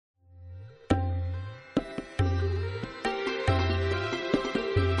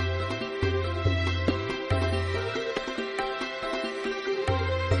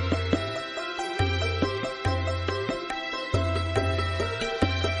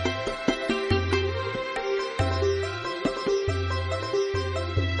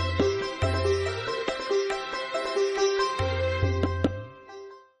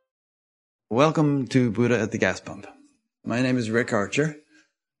Welcome to Buddha at the Gas Pump. My name is Rick Archer.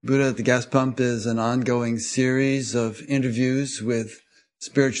 Buddha at the Gas Pump is an ongoing series of interviews with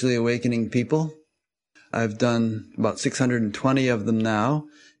spiritually awakening people. I've done about 620 of them now.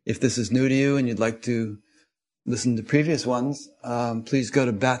 If this is new to you and you'd like to listen to previous ones, please go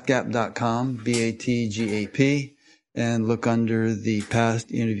to batgap.com, B-A-T-G-A-P, and look under the past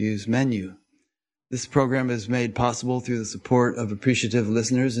interviews menu. This program is made possible through the support of appreciative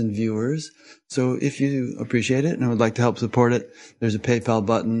listeners and viewers. So if you appreciate it and would like to help support it, there's a PayPal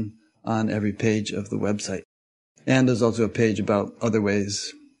button on every page of the website. And there's also a page about other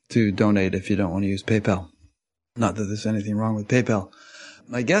ways to donate if you don't want to use PayPal. Not that there's anything wrong with PayPal.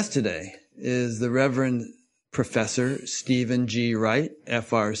 My guest today is the Reverend Professor Stephen G. Wright,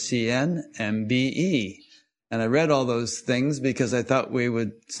 F.R.C.N., M.B.E., and I read all those things because I thought we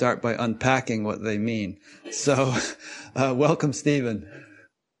would start by unpacking what they mean. So, welcome, Stephen.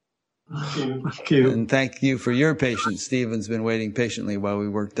 Thank you. And thank you for your patience. Stephen's been waiting patiently while we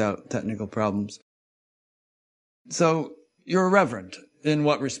worked out technical problems. So, you're a reverend. In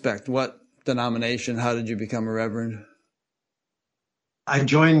what respect? What denomination? How did you become a reverend? I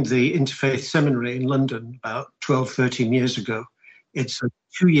joined the Interfaith Seminary in London about 12, 13 years ago. It's a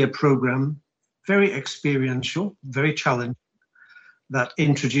 2-year program. Very experiential, very challenging, that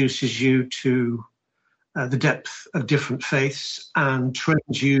introduces you to the depth of different faiths and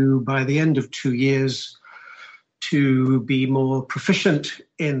trains you by the end of 2 years to be more proficient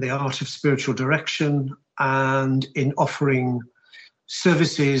in the art of spiritual direction and in offering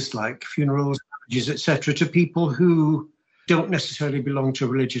services like funerals, marriages, etc., to people who don't necessarily belong to a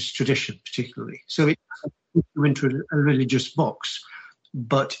religious tradition particularly. So it doesn't put you into a religious box,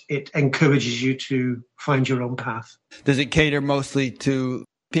 but it encourages you to find your own path. Does it cater mostly to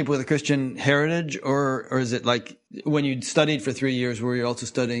people with a Christian heritage, or is it like when you studied for 3 years, were you also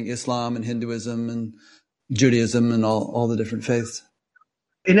studying Islam and Hinduism and Judaism and all the different faiths?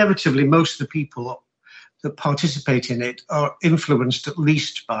 Inevitably, most of the people that participate in it are influenced at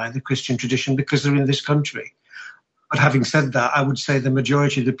least by the Christian tradition because they're in this country. But having said that, I would say the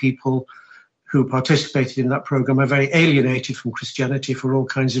majority of the people who participated in that program are very alienated from Christianity for all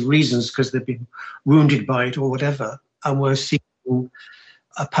kinds of reasons because they've been wounded by it or whatever, and were seeking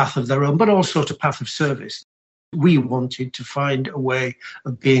a path of their own, but also a path of service. We wanted to find a way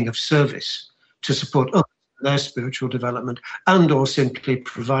of being of service to support others in their spiritual development, and or simply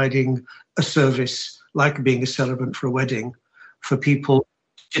providing a service like being a celebrant for a wedding for people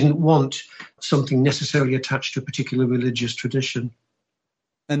who didn't want something necessarily attached to a particular religious tradition.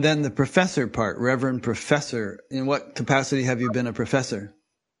 And then the professor part, Reverend Professor. In what capacity have you been a professor?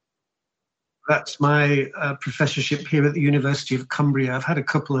 That's my professorship here at the University of Cumbria. I've had a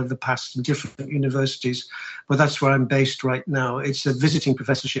couple of the past in different universities, but that's where I'm based right now. It's a visiting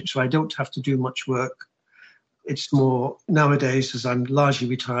professorship, so I don't have to do much work. It's more nowadays, as I'm largely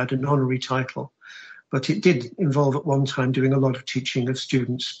retired, an honorary title. But it did involve at one time doing a lot of teaching of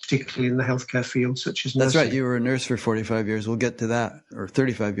students, particularly in the healthcare field, such as nursing. That's right. You were a nurse for 45 years. We'll get to that. Or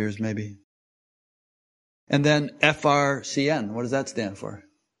 35 years, maybe. And then FRCN. What does that stand for?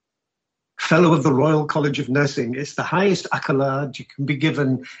 Fellow of the Royal College of Nursing. It's the highest accolade you can be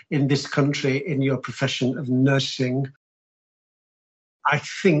given in this country in your profession of nursing. I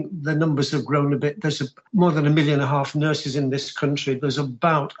think the numbers have grown a bit. There's more than 1.5 million nurses in this country. There's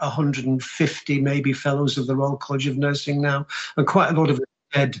about 150 maybe fellows of the Royal College of Nursing now, and quite a lot of them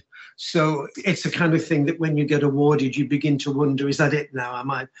dead. So it's the kind of thing that when you get awarded, you begin to wonder, is that it now? Am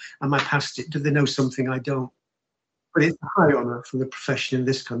I past it? Do they know something I don't? But it's a high honour for the profession in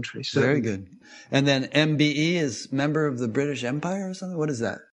this country. So. Very good. And then MBE is Member of the British Empire or something? What is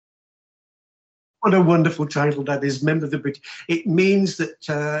that? What a wonderful title that is, Member of the British. It means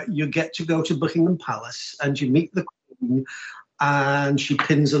that you get to go to Buckingham Palace and you meet the Queen, and she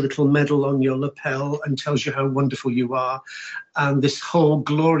pins a little medal on your lapel and tells you how wonderful you are. And this whole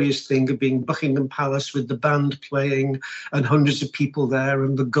glorious thing of being Buckingham Palace with the band playing and hundreds of people there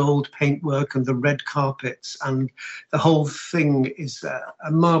and the gold paintwork and the red carpets, and the whole thing is a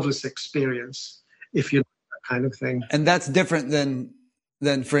marvellous experience if you like that kind of thing. And that's different than,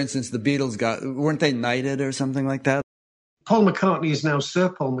 for instance, the Beatles weren't they knighted or something like that? Paul McCartney is now Sir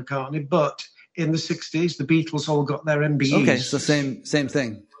Paul McCartney, but in the 60s, the Beatles all got their MBEs. Okay, so same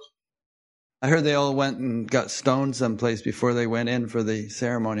thing. I heard they all went and got stoned someplace before they went in for the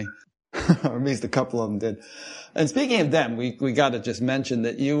ceremony. Or at least a couple of them did. And speaking of them, we got to just mention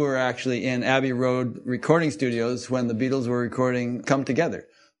that you were actually in Abbey Road recording studios when the Beatles were recording Come Together.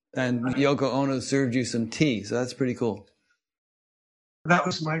 And Yoko Ono served you some tea, so that's pretty cool. That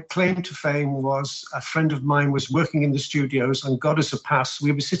was my claim to fame. Was a friend of mine was working in the studios and got us a pass.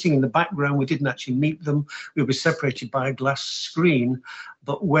 We were sitting in the background. We didn't actually meet them. We were separated by a glass screen.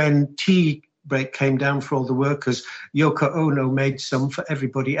 But when tea break came down for all the workers, Yoko Ono made some for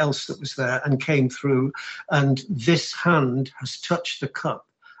everybody else that was there and came through. And this hand has touched the cup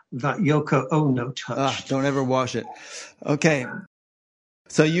that Yoko Ono touched. Don't ever wash it. Okay.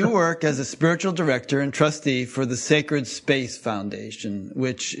 So you work as a spiritual director and trustee for the Sacred Space Foundation,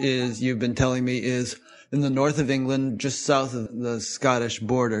 which is, you've been telling me, is in the north of England, just south of the Scottish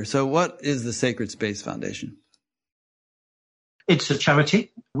border. So what is the Sacred Space Foundation? It's a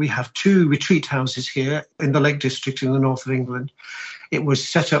charity. We have 2 retreat houses here in the Lake District in the north of England. It was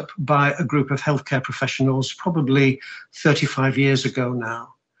set up by a group of healthcare professionals probably 35 years ago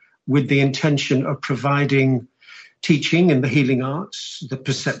now, with the intention of providing teaching in the healing arts. The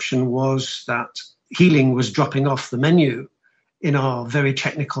perception was that healing was dropping off the menu in our very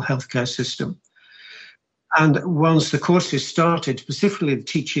technical healthcare system. And once the courses started, specifically the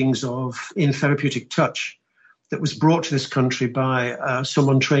teachings in therapeutic touch, that was brought to this country by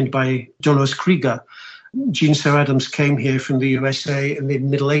someone trained by Dolores Krieger. Jean Sir Adams came here from the USA in the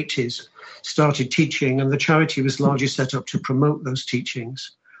middle 80s, started teaching, and the charity was largely set up to promote those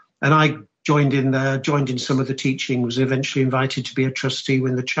teachings. And I joined in some of the teaching, was eventually invited to be a trustee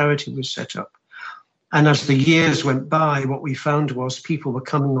when the charity was set up. And as the years went by, what we found was people were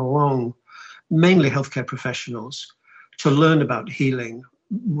coming along, mainly healthcare professionals, to learn about healing,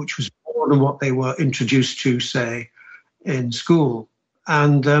 which was more than what they were introduced to, say, in school.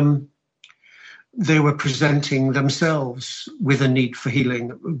 And they were presenting themselves with a need for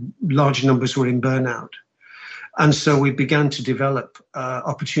healing. Large numbers were in burnout. And so we began to develop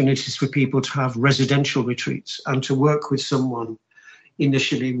opportunities for people to have residential retreats and to work with someone,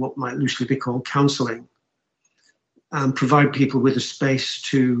 initially what might loosely be called counseling, and provide people with a space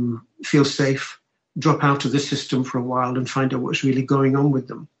to feel safe, drop out of the system for a while and find out what's really going on with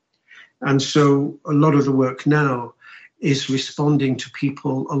them. And so a lot of the work now is responding to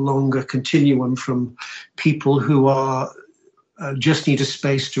people along a continuum from people who are just need a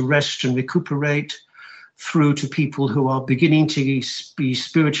space to rest and recuperate, through to people who are beginning to be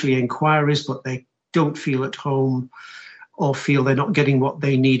spiritually inquiries, but they don't feel at home or feel they're not getting what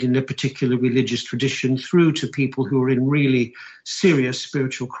they need in a particular religious tradition, through to people who are in really serious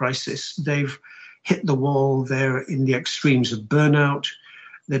spiritual crisis. They've hit the wall. They're in the extremes of burnout.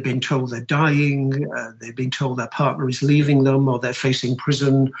 They've been told they're dying. They've been told their partner is leaving them, or they're facing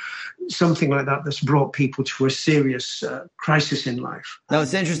prison, something like that that's brought people to a serious crisis in life. Now,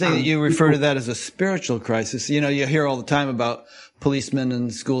 it's interesting that you refer to that as a spiritual crisis. You know, you hear all the time about policemen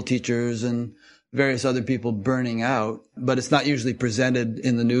and school teachers and various other people burning out, but it's not usually presented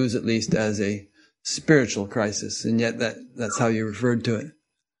in the news, at least, as a spiritual crisis. And yet that's how you referred to it.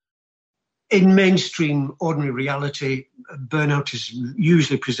 In mainstream ordinary reality, burnout is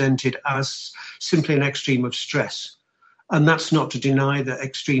usually presented as simply an extreme of stress. And that's not to deny that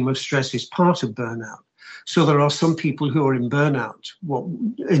extreme of stress is part of burnout. So there are some people who are in burnout,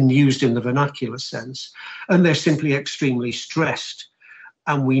 used in the vernacular sense, and they're simply extremely stressed.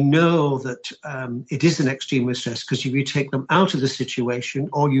 And we know that it is an extreme of stress because if you take them out of the situation,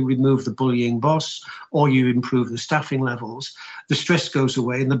 or you remove the bullying boss, or you improve the staffing levels, the stress goes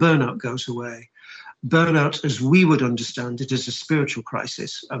away and the burnout goes away. Burnout, as we would understand it, is a spiritual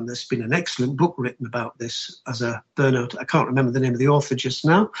crisis. And there's been an excellent book written about this as a burnout. I can't remember the name of the author just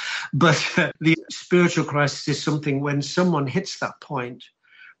now, but the spiritual crisis is something when someone hits that point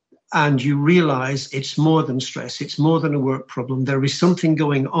and you realize it's more than stress, it's more than a work problem. There is something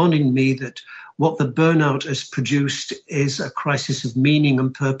going on in me that what the burnout has produced is a crisis of meaning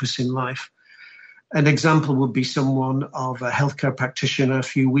and purpose in life. An example would be someone of a healthcare practitioner a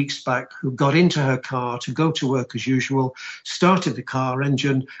few weeks back who got into her car to go to work as usual, started the car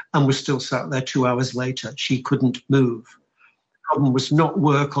engine, and was still sat there 2 hours later. She couldn't move. The problem was not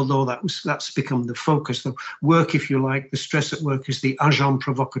work, although that's become the focus. The work, if you like, the stress at work is the agent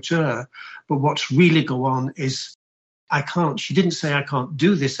provocateur. But what's really going on is she didn't say I can't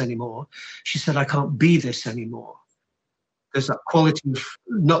do this anymore. She said I can't be this anymore. There's that quality of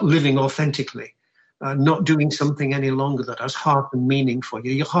not living authentically. Not doing something any longer that has heart and meaning for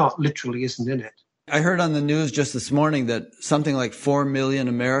you. Your heart literally isn't in it. I heard on the news just this morning that something like 4 million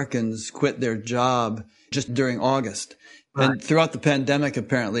Americans quit their job just during August. Right. And throughout the pandemic,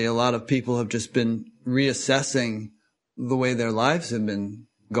 apparently, a lot of people have just been reassessing the way their lives have been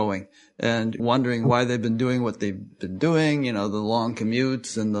going and wondering why they've been doing what they've been doing, the long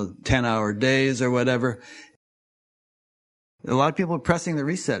commutes and the 10-hour days or whatever. A lot of people are pressing the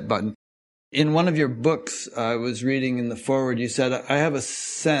reset button. In one of your books, I was reading in the foreword, you said, I have a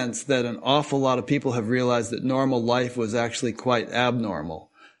sense that an awful lot of people have realized that normal life was actually quite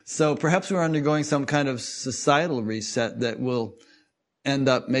abnormal. So perhaps we're undergoing some kind of societal reset that will end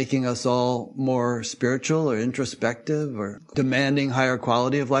up making us all more spiritual or introspective or demanding higher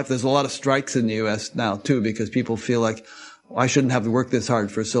quality of life. There's a lot of strikes in the U.S. now, too, because people feel like, I shouldn't have to work this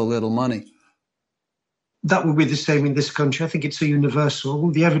hard for so little money. That would be the same in this country. I think it's a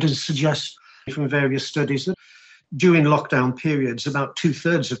universal. The evidence suggests from various studies that during lockdown periods, about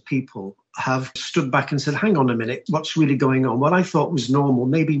 2/3 of people have stood back and said, hang on a minute, what's really going on? What I thought was normal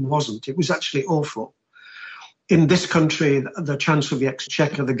maybe wasn't. It was actually awful. In this country, the Chancellor of the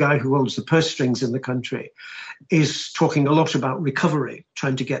Exchequer, the guy who holds the purse strings in the country, is talking a lot about recovery,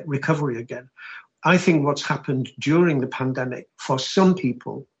 trying to get recovery again. I think what's happened during the pandemic, for some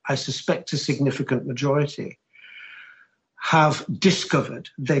people, I suspect a significant majority, have discovered,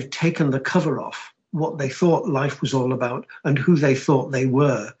 they've taken the cover off what they thought life was all about and who they thought they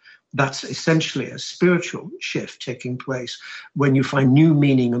were. That's essentially a spiritual shift taking place when you find new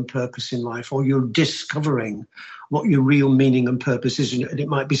meaning and purpose in life, or you're discovering what your real meaning and purpose is. And it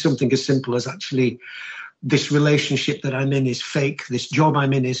might be something as simple as actually, this relationship that I'm in is fake, this job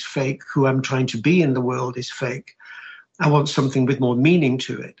I'm in is fake, who I'm trying to be in the world is fake. I want something with more meaning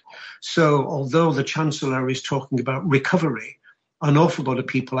to it. So although the Chancellor is talking about recovery, an awful lot of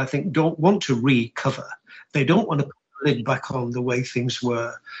people, I think, don't want to recover. They don't want to put the lid back on the way things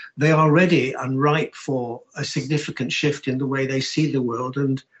were. They are ready and ripe for a significant shift in the way they see the world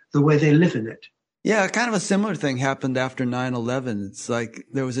and the way they live in it. Yeah, kind of a similar thing happened after 9/11. It's like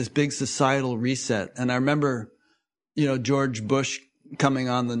there was this big societal reset. And I remember, George Bush coming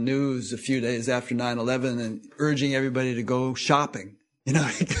on the news a few days after 9/11 and urging everybody to go shopping,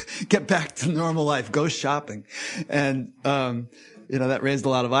 get back to normal life, go shopping. And, that raised a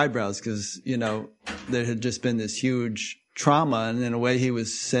lot of eyebrows because, there had just been this huge trauma. And in a way he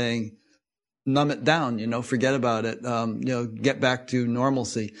was saying, numb it down, forget about it, get back to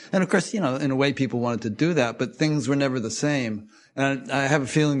normalcy. And of course, in a way people wanted to do that, but things were never the same. And I have a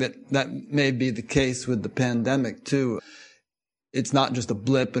feeling that may be the case with the pandemic too. It's not just a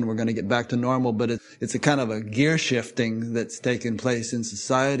blip and we're going to get back to normal, but it's a kind of a gear shifting that's taken place in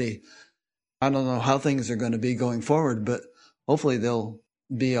society. I don't know how things are going to be going forward, but hopefully there'll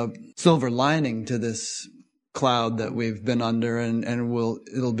be a silver lining to this cloud that we've been under, and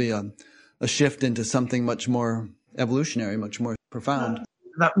it'll be a shift into something much more evolutionary, much more profound.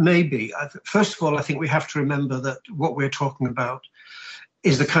 That may be. First of all, I think we have to remember that what we're talking about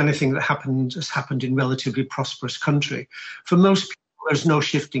is the kind of thing that has happened in relatively prosperous country. For most people, there's no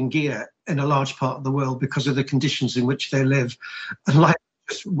shifting gear in a large part of the world because of the conditions in which they live. And life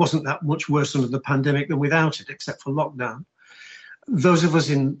just wasn't that much worse under the pandemic than without it, except for lockdown. Those of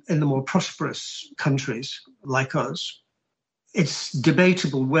us in the more prosperous countries like us, it's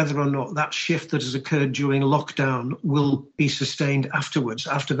debatable whether or not that shift that has occurred during lockdown will be sustained afterwards,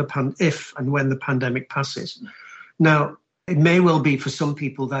 if and when the pandemic passes. Now, it may well be for some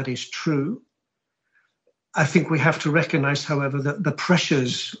people that is true. I think we have to recognize, however, that the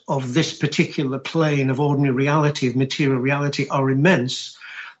pressures of this particular plane of ordinary reality, of material reality, are immense.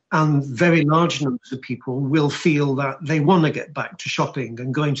 And very large numbers of people will feel that they want to get back to shopping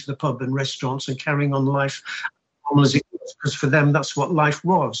and going to the pub and restaurants and carrying on life as it was, because for them, that's what life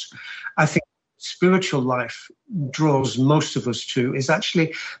was. I think spiritual life draws most of us to is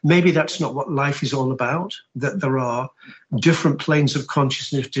actually, maybe that's not what life is all about, that there are different planes of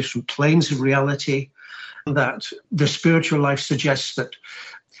consciousness, different planes of reality, that the spiritual life suggests that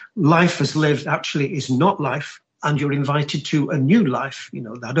life as lived actually is not life, and you're invited to a new life,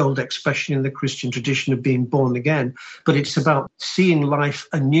 that old expression in the Christian tradition of being born again. But it's about seeing life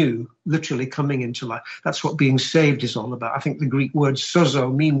anew, literally coming into life. That's what being saved is all about. I think the Greek word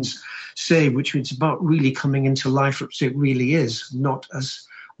sozo means saved, which means about really coming into life as it really is, not as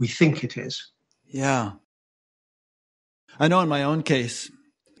we think it is. Yeah. I know in my own case,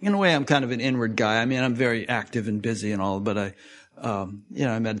 in a way, I'm kind of an inward guy. I mean, I'm very active and busy and all, but I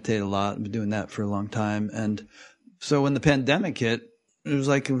meditate a lot. I've been doing that for a long time. And so when the pandemic hit, it was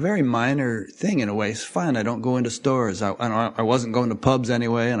like a very minor thing in a way. It's fine. I don't go into stores. I wasn't going to pubs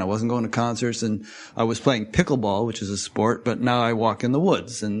anyway, and I wasn't going to concerts, and I was playing pickleball, which is a sport, but now I walk in the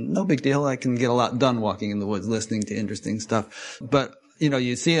woods, and no big deal. I can get a lot done walking in the woods, listening to interesting stuff. But,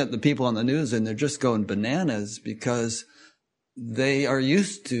 you see the people on the news, and they're just going bananas because they are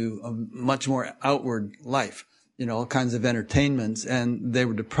used to a much more outward life. All kinds of entertainments, and they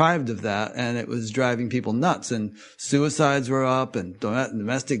were deprived of that, and it was driving people nuts, and suicides were up, and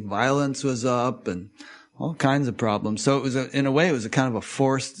domestic violence was up, and all kinds of problems. So it was in a way, it was a kind of a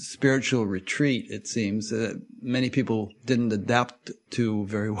forced spiritual retreat, it seems, that many people didn't adapt to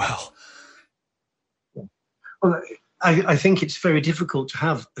very well. Well, I think it's very difficult to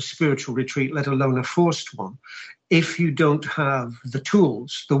have a spiritual retreat, let alone a forced one, if you don't have the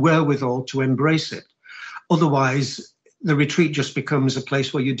tools, the wherewithal to embrace it. Otherwise, the retreat just becomes a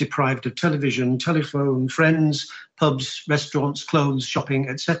place where you're deprived of television, telephone, friends, pubs, restaurants, clothes, shopping,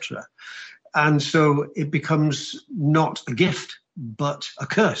 etc. And so it becomes not a gift, but a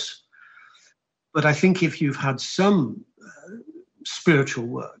curse. But I think if you've had some spiritual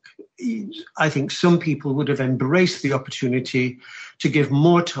work, I think some people would have embraced the opportunity to give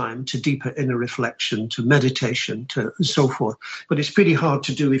more time to deeper inner reflection, to meditation, to and so forth. But it's pretty hard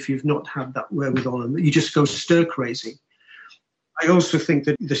to do if you've not had that wherewithal and you just go stir crazy. I also think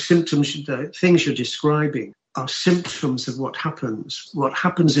that the symptoms, the things you're describing are symptoms of what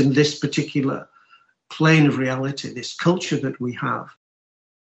happens in this particular plane of reality, this culture that we have.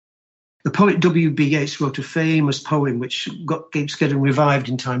 The poet W.B. Yeats wrote a famous poem which keeps getting revived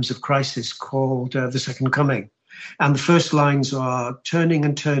in times of crisis called The Second Coming. And the first lines are, turning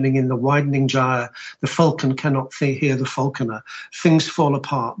and turning in the widening gyre, the falcon cannot hear the falconer. Things fall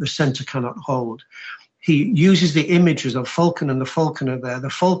apart, the centre cannot hold. He uses the images of falcon and the falconer there. The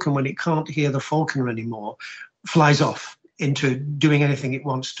falcon, when it can't hear the falconer anymore, flies off into doing anything it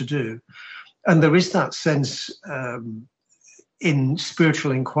wants to do. And there is that sense in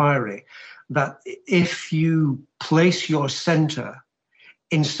spiritual inquiry that if you place your center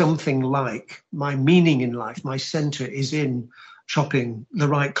in something like my meaning in life, my center is in shopping, the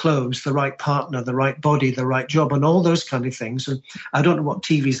right clothes, the right partner, the right body, the right job, and all those kind of things. And I don't know what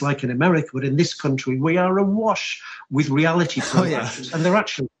TV's like in America, but in this country, we are awash with reality programs, and they're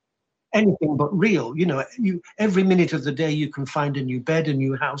actually anything but real. You know, every minute of the day you can find a new bed, a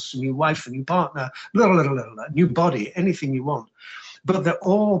new house, a new wife, a new partner, a new body, anything you want. But they're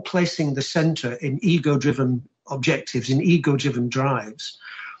all placing the center in ego-driven objectives, in ego-driven drives.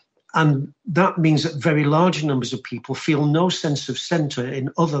 And that means that very large numbers of people feel no sense of center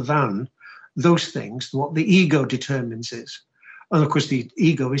in other than those things. What the ego determines is. And of course, the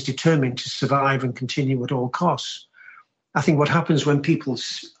ego is determined to survive and continue at all costs. I think what happens when people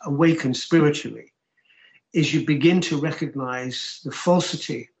awaken spiritually is you begin to recognize the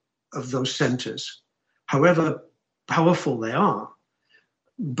falsity of those centers, however powerful they are,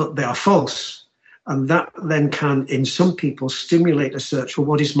 but they are false. And that then can, in some people, stimulate a search for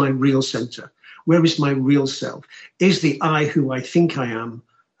what is my real center? Where is my real self? Is the I who I think I am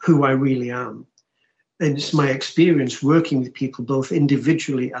who I really am? And it's my experience working with people, both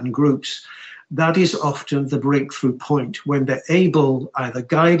individually and groups, that is often the breakthrough point when they're able, either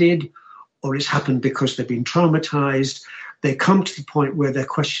guided or it's happened because they've been traumatized, they come to the point where they're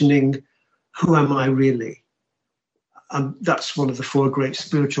questioning, who am I really? And that's one of the four great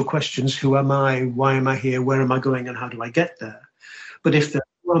spiritual questions. Who am I? Why am I here? Where am I going? And how do I get there? But if the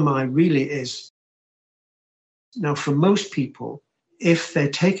who am I really is, now for most people, if they're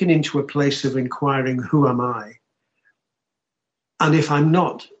taken into a place of inquiring, who am I? And if I'm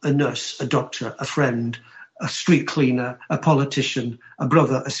not a nurse, a doctor, a friend, a street cleaner, a politician, a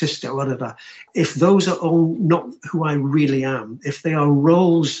brother, a sister, whatever, if those are all not who I really am, if they are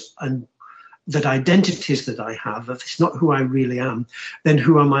roles and that identities that I have, if it's not who I really am, then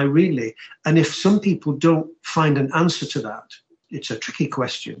who am I really? And if some people don't find an answer to that, it's a tricky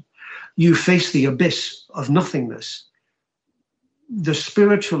question. You face the abyss of nothingness. The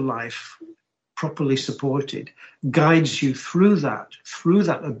spiritual life, properly supported, guides you through that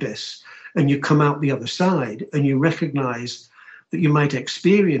abyss, and you come out the other side and you recognize that you might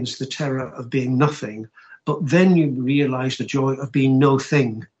experience the terror of being nothing, but then you realize the joy of being no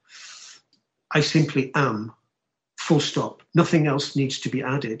thing. I simply am, full stop. Nothing else needs to be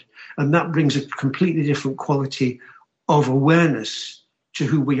added. And that brings a completely different quality of awareness to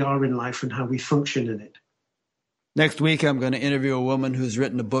who we are in life and how we function in it. Next week, I'm going to interview a woman who's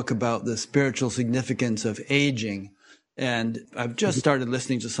written a book about the spiritual significance of aging. And I've just started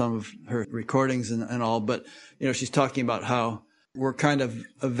listening to some of her recordings and all, but, you know, she's talking about how we're kind of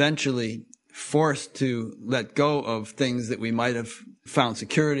eventually forced to let go of things that we might have found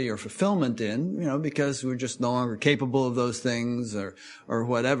security or fulfillment in, you know, because we're just no longer capable of those things or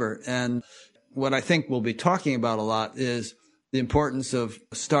whatever. And what I think we'll be talking about a lot is the importance of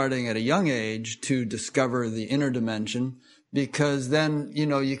starting at a young age to discover the inner dimension, because then, you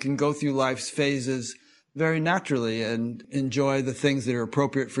know, you can go through life's phases very naturally and enjoy the things that are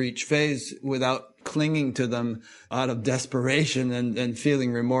appropriate for each phase without clinging to them out of desperation and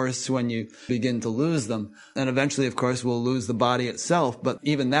feeling remorse when you begin to lose them. And eventually, of course, we'll lose the body itself. But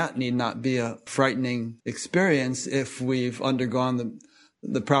even that need not be a frightening experience if we've undergone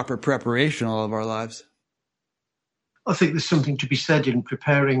the proper preparation all of our lives. I think there's something to be said in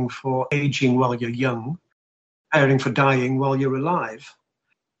preparing for aging while you're young, preparing for dying while you're alive.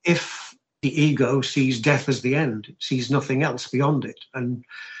 If the ego sees death as the end, sees nothing else beyond it, and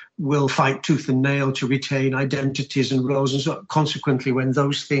will fight tooth and nail to retain identities and roles, and so consequently, when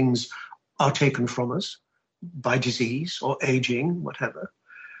those things are taken from us by disease or aging, whatever,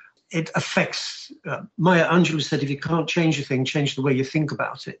 it affects. Maya Angelou said, if you can't change a thing, change the way you think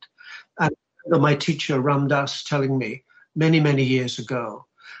about it. And my teacher, Ram Dass, telling me many, many years ago,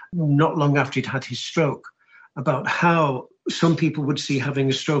 not long after he'd had his stroke, about how some people would see having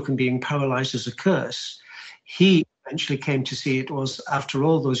a stroke and being paralyzed as a curse. He eventually came to see it was, after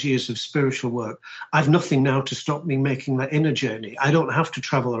all those years of spiritual work, I've nothing now to stop me making that inner journey. I don't have to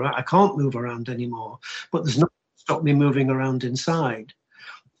travel around. I can't move around anymore, but there's nothing to stop me moving around inside.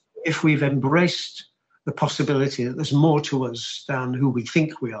 If we've embraced the possibility that there's more to us than who we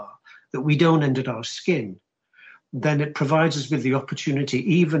think we are, that we don't end at our skin, then it provides us with the opportunity,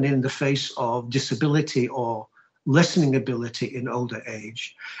 even in the face of disability or lessening ability in older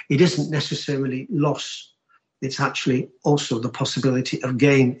age, it isn't necessarily loss. It's actually also the possibility of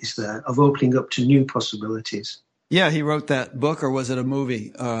gain is there, of opening up to new possibilities. Yeah, he wrote that book, or was it a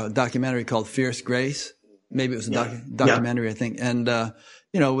movie, documentary called Fierce Grace? Maybe it was a documentary, I think. And,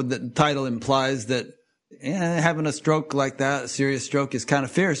 the title implies that having a stroke like that, a serious stroke, is kind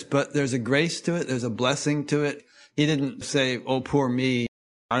of fierce, but there's a grace to it. There's a blessing to it. He didn't say, oh, poor me,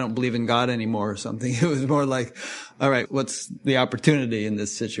 I don't believe in God anymore or something. It was more like, all right, what's the opportunity in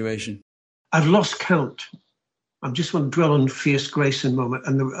this situation? I've lost count. I just want to dwell on fierce grace in a moment.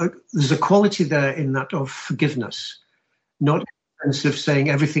 And there's a quality there in that of forgiveness, not in the sense of saying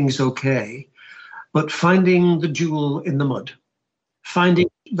everything's okay, but finding the jewel in the mud, finding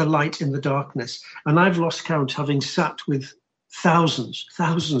the light in the darkness. And I've lost count, having sat with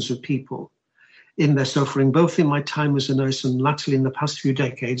thousands of people in their suffering, both in my time as a nurse and latterly in the past few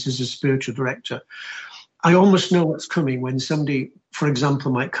decades as a spiritual director. I almost know what's coming when somebody, for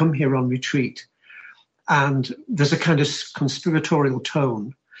example, might come here on retreat and there's a kind of conspiratorial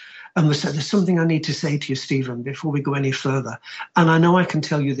tone. And they said, there's something I need to say to you, Stephen, before we go any further. And I know I can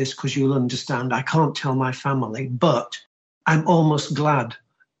tell you this because you'll understand. I can't tell my family, but I'm almost glad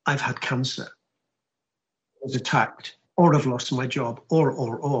I've had cancer. I was attacked, or I've lost my job,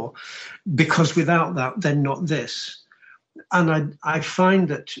 or, because without that, then not this. And I find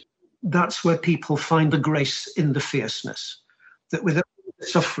that that's where people find the grace in the fierceness, that without the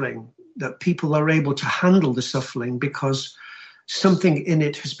suffering, that people are able to handle the suffering because something in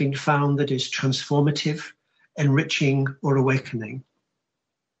it has been found that is transformative, enriching, or awakening.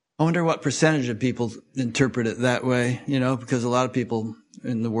 I wonder what percentage of people interpret it that way, because a lot of people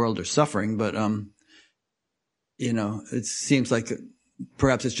in the world are suffering, but it seems like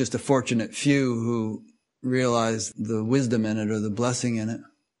perhaps it's just a fortunate few who realize the wisdom in it or the blessing in it.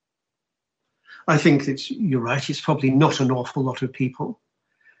 I think you're right. It's probably not an awful lot of people.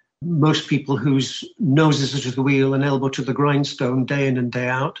 Most people whose noses are to the wheel and elbow to the grindstone day in and day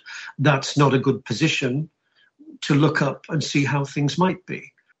out, that's not a good position to look up and see how things might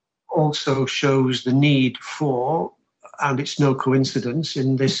be. Also shows the need for, and it's no coincidence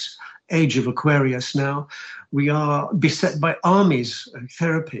in this age of Aquarius now, we are beset by armies of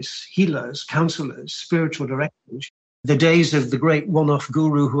therapists, healers, counselors, spiritual directors. The days of the great one-off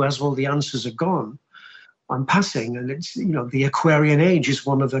guru who has all the answers are gone. I'm passing, and it's, the Aquarian age is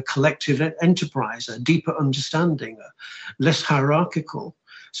one of a collective enterprise, a deeper understanding, less hierarchical.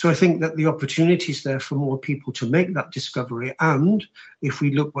 So I think that the opportunity is there for more people to make that discovery. And if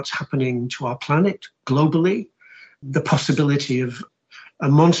we look what's happening to our planet globally, the possibility of a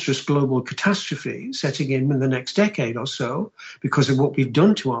monstrous global catastrophe setting in the next decade or so because of what we've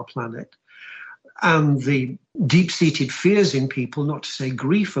done to our planet, and the deep-seated fears in people, not to say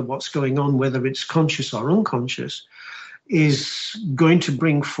grief of what's going on, whether it's conscious or unconscious, is going to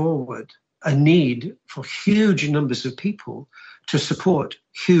bring forward a need for huge numbers of people to support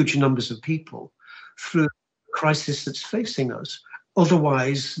huge numbers of people through the crisis that's facing us.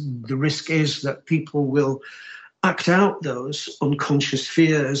 Otherwise, the risk is that people will act out those unconscious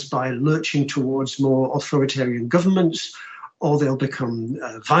fears by lurching towards more authoritarian governments, or they'll become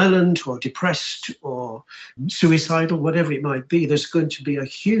violent or depressed or suicidal, whatever it might be. There's going to be a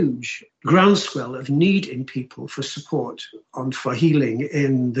huge groundswell of need in people for support and for healing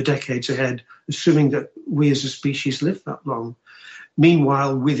in the decades ahead, assuming that we as a species live that long.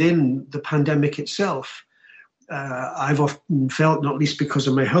 Meanwhile, within the pandemic itself, I've often felt, not least because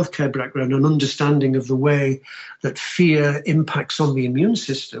of my healthcare background, an understanding of the way that fear impacts on the immune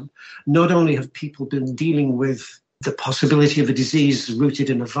system. Not only have people been dealing with the possibility of a disease rooted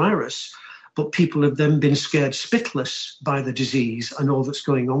in a virus, but people have then been scared spitless by the disease and all that's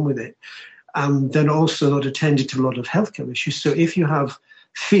going on with it. And then also not attended to a lot of healthcare issues. So if you have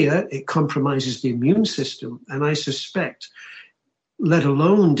fear, it compromises the immune system. And I suspect, let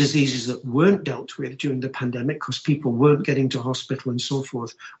alone diseases that weren't dealt with during the pandemic because people weren't getting to hospital and so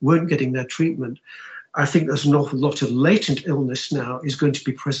forth, weren't getting their treatment. I think there's an awful lot of latent illness now is going to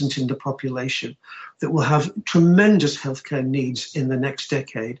be present in the population that will have tremendous healthcare needs in the next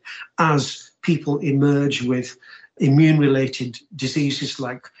decade as people emerge with immune-related diseases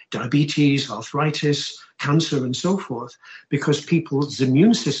like diabetes, arthritis, cancer, and so forth, because people's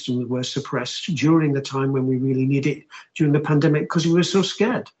immune systems were suppressed during the time when we really needed it during the pandemic because we were so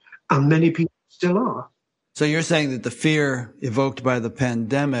scared, and many people still are. So you're saying that the fear evoked by the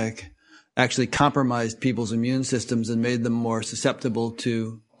pandemic actually compromised people's immune systems and made them more susceptible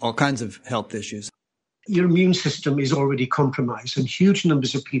to all kinds of health issues? Your immune system is already compromised, and huge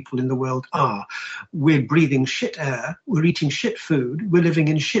numbers of people in the world are. We're breathing shit air, we're eating shit food, we're living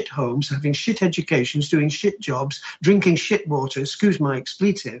in shit homes, having shit educations, doing shit jobs, drinking shit water, excuse my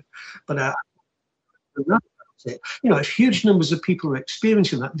expletive, but if huge numbers of people are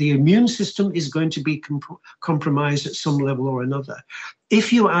experiencing that, the immune system is going to be compromised at some level or another.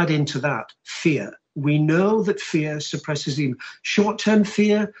 If you add into that fear, we know that fear suppresses the short-term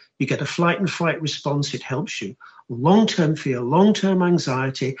fear. You get a flight and fight response. It helps you. Long-term fear, long-term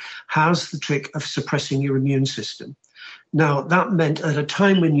anxiety has the trick of suppressing your immune system. Now, that meant at a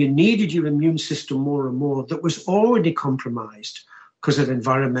time when you needed your immune system more and more, that was already compromised because of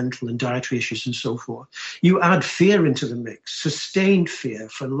environmental and dietary issues and so forth. You add fear into the mix, sustained fear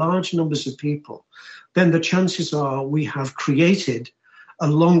for large numbers of people, then the chances are we have created a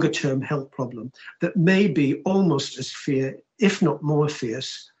longer-term health problem that may be almost as fierce, if not more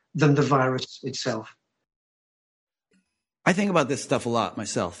fierce, than the virus itself. I think about this stuff a lot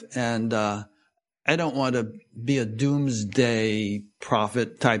myself, and I don't want to be a doomsday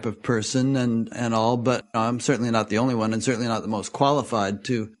prophet type of person and all, but I'm certainly not the only one and certainly not the most qualified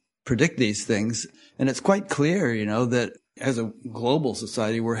to predict these things. And it's quite clear, that as a global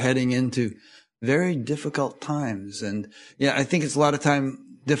society, we're heading into very difficult times. And yeah, I think it's a lot of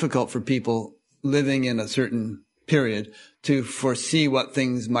time difficult for people living in a certain period to foresee what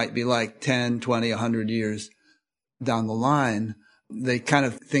things might be like 10, 20, 100 years down the line. They kind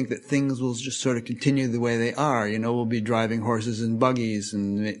of think that things will just sort of continue the way they are. We'll be driving horses and buggies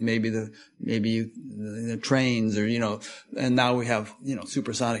and maybe the trains or, and now we have,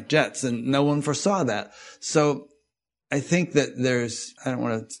 supersonic jets, and no one foresaw that. So I think that I don't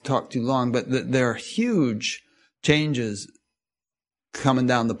want to talk too long, but there are huge changes coming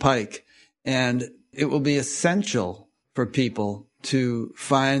down the pike, and it will be essential for people to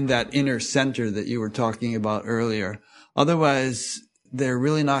find that inner center that you were talking about earlier. Otherwise, they're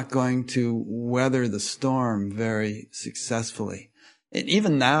really not going to weather the storm very successfully. And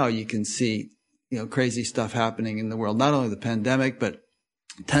even now you can see, crazy stuff happening in the world, not only the pandemic, but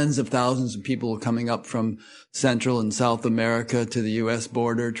tens of thousands of people coming up from Central and South America to the U.S.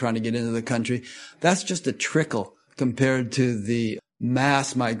 border trying to get into the country. That's just a trickle compared to the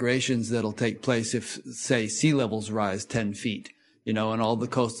mass migrations that'll take place if, say, sea levels rise 10 feet, and all the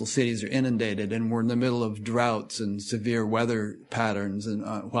coastal cities are inundated and we're in the middle of droughts and severe weather patterns and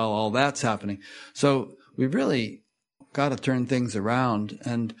while all that's happening. So we really got to turn things around.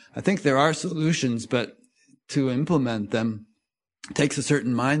 And I think there are solutions, but to implement them takes a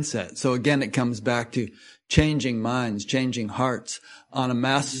certain mindset. So again, it comes back to changing minds, changing hearts on a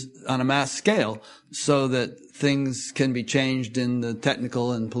mass scale so that things can be changed in the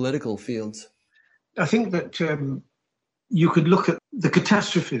technical and political fields. I think that you could look at the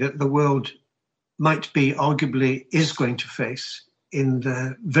catastrophe that the world might be, arguably is going to face in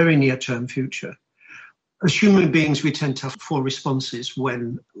the very near-term future. As human beings, we tend to have four responses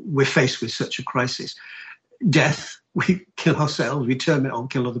when we're faced with such a crisis. Death, we kill ourselves, we turn it on,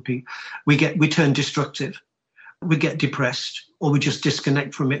 kill other people. We turn destructive, we get depressed, or we just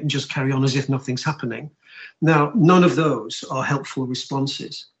disconnect from it and just carry on as if nothing's happening. Now, none of those are helpful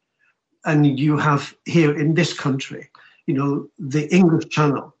responses. And you have here in this country, the English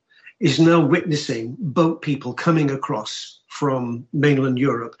Channel is now witnessing boat people coming across from mainland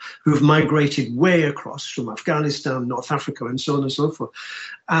Europe who've migrated way across from Afghanistan, North Africa, and so on and so forth.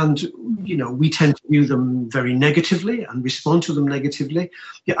 And, we tend to view them very negatively and respond to them negatively.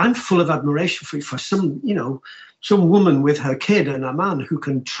 Yeah, I'm full of admiration for some, some woman with her kid and a man who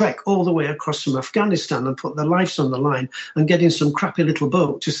can trek all the way across from Afghanistan and put their lives on the line and get in some crappy little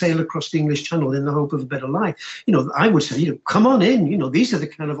boat to sail across the English Channel in the hope of a better life. I would say, come on in. These are the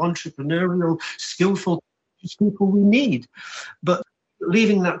kind of entrepreneurial, skillful people we need. But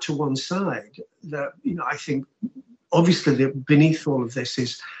leaving that to one side, I think obviously beneath all of this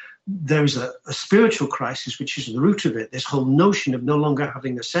is there is a spiritual crisis, which is the root of it. This whole notion of no longer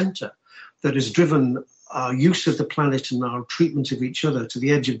having a center that has driven our use of the planet and our treatment of each other to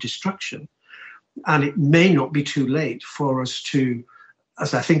the edge of destruction. And it may not be too late for us to,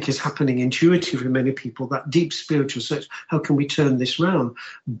 as I think is happening intuitively for many people, that deep spiritual search, how can we turn this round?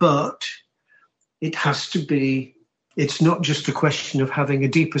 But it has to be, it's not just a question of having a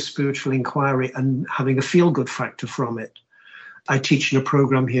deeper spiritual inquiry and having a feel-good factor from it. I teach in a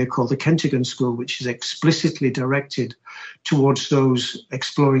program here called the Kentigern School, which is explicitly directed towards those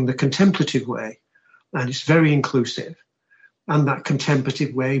exploring the contemplative way. And it's very inclusive. And that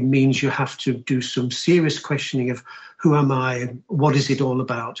contemplative way means you have to do some serious questioning of who am I? What is it all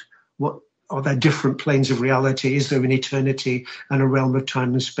about? What are there different planes of reality? Is there an eternity and a realm of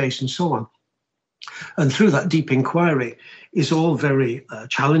time and space and so on? And through that deep inquiry is all very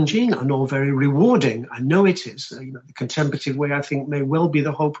challenging and all very rewarding. I know it is. The contemplative way, I think, may well be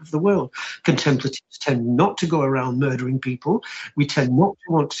the hope of the world. Contemplatives tend not to go around murdering people. We tend not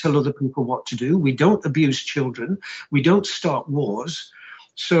to want to tell other people what to do. We don't abuse children. We don't start wars.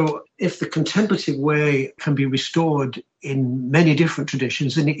 So if the contemplative way can be restored in many different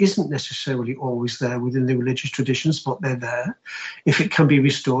traditions, and it isn't necessarily always there within the religious traditions, but they're there. If it can be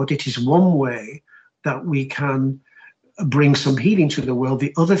restored, it is one way that we can bring some healing to the world.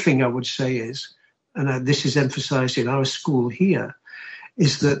 The other thing I would say is, and this is emphasized in our school here,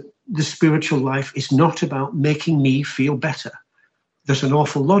 is that the spiritual life is not about making me feel better. There's an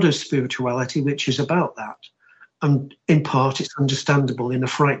awful lot of spirituality which is about that. And in part, it's understandable. In a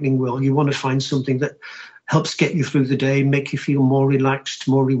frightening world, you want to find something that helps get you through the day, make you feel more relaxed,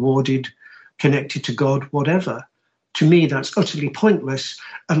 more rewarded, connected to God, whatever. To me, that's utterly pointless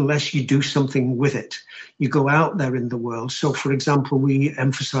unless you do something with it. You go out there in the world. So, for example, we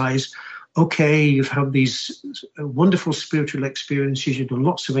emphasize, okay, you've had these wonderful spiritual experiences, you've done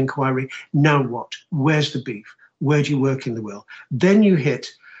lots of inquiry. Now what? Where's the beef? Where do you work in the world? Then you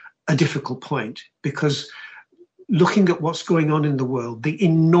hit a difficult point, because looking at what's going on in the world, the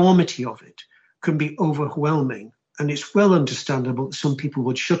enormity of it can be overwhelming. And it's well understandable that some people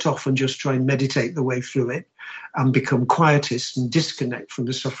would shut off and just try and meditate the way through it and become quietists and disconnect from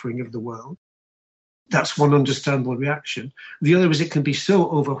the suffering of the world. That's one understandable reaction. The other is it can be so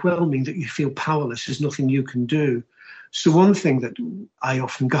overwhelming that you feel powerless. There's nothing you can do. So one thing that I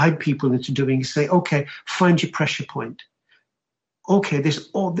often guide people into doing is say, okay, find your pressure point. Okay,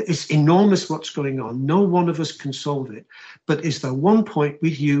 it's enormous what's going on. No one of us can solve it. But is there one point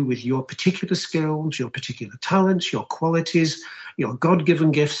with you, with your particular skills, your particular talents, your qualities, your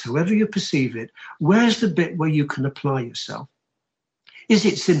God-given gifts, however you perceive it, where's the bit where you can apply yourself? Is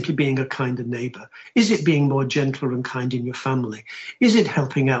it simply being a kinder neighbor? Is it being more gentle and kind in your family? Is it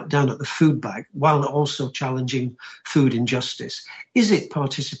helping out down at the food bank while also challenging food injustice? Is it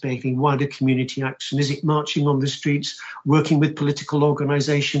participating in wider community action? Is it marching on the streets, working with political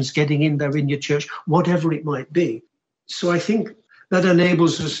organizations, getting in there in your church, whatever it might be? So I think that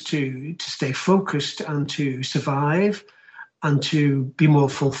enables us to stay focused and to survive and to be more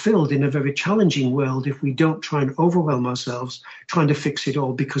fulfilled in a very challenging world if we don't try and overwhelm ourselves trying to fix it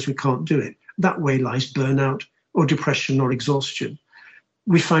all because we can't do it. That way lies burnout or depression or exhaustion.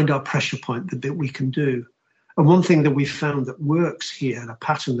 We find our pressure point, the bit we can do. And one thing that we've found that works here, a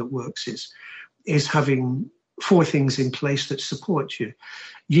pattern that works, is having 4 things in place that support you.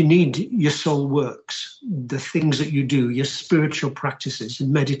 You need your soul works, the things that you do, your spiritual practices,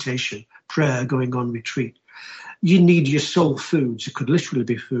 meditation, prayer, going on retreat. You need your soul foods. It could literally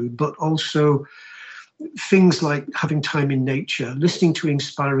be food, but also things like having time in nature, listening to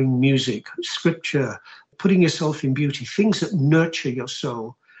inspiring music, scripture, putting yourself in beauty, things that nurture your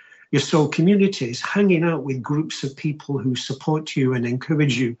soul communities, hanging out with groups of people who support you and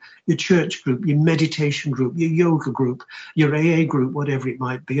encourage you, your church group, your meditation group, your yoga group, your AA group, whatever it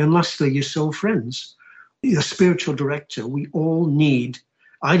might be. And lastly, your soul friends, your spiritual director. We all need.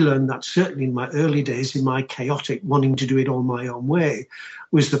 I learned that certainly in my early days, in my chaotic wanting to do it all my own way,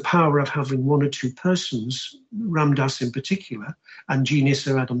 was the power of having 1 or 2 persons, Ram Dass in particular, and Jeannie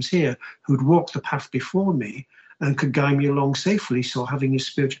Sir Adams here, who'd walked the path before me and could guide me along safely. So having a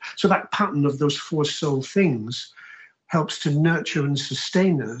spiritual, so that pattern of those 4 soul things helps to nurture and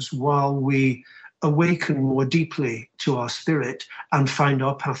sustain us while we awaken more deeply to our spirit and find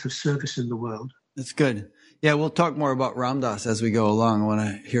our path of service in the world. That's good. Yeah, we'll talk more about Ram Dass as we go along. I want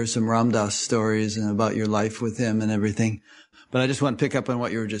to hear some Ram Dass stories and about your life with him and everything. But I just want to pick up on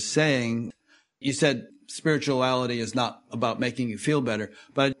what you were just saying. You said spirituality is not about making you feel better,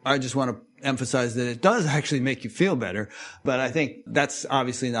 but I just want to emphasize that it does actually make you feel better. But I think that's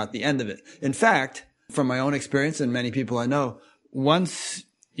obviously not the end of it. In fact, from my own experience and many people I know, once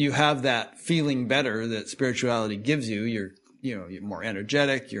you have that feeling better that spirituality gives you, you're more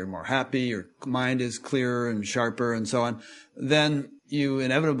energetic, you're more happy, your mind is clearer and sharper and so on, then you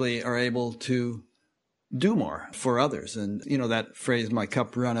inevitably are able to do more for others. And, that phrase, my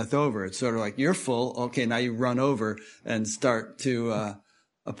cup runneth over, it's sort of like you're full. Okay, now you run over and start to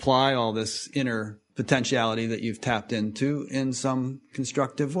apply all this inner potentiality that you've tapped into in some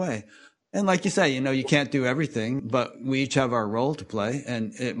constructive way. And like you say, you can't do everything, but we each have our role to play.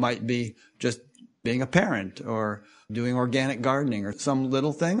 And it might be just being a parent or doing organic gardening or some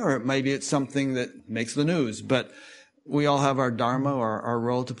little thing, or maybe it's something that makes the news. But we all have our dharma or our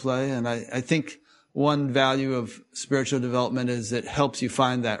role to play. And I think one value of spiritual development is it helps you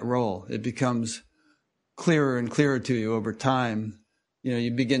find that role. It becomes clearer and clearer to you over time.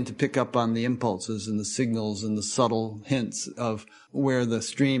 You begin to pick up on the impulses and the signals and the subtle hints of where the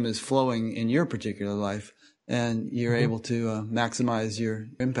stream is flowing in your particular life, and you're able to maximize your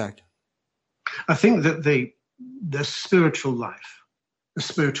impact. I think that the spiritual life, the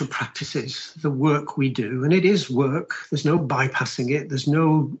spiritual practices, the work we do, and it is work, there's no bypassing it, there's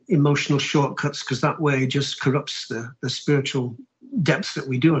no emotional shortcuts, because that way just corrupts the spiritual depths that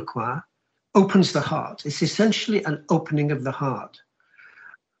we do acquire, opens the heart. It's essentially an opening of the heart.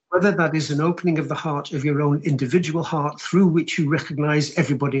 Whether that is an opening of the heart of your own individual heart through which you recognize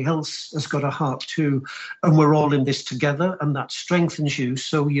everybody else has got a heart too, and we're all in this together, and that strengthens you,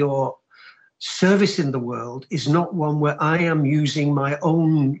 so your service in the world is not one where I am using my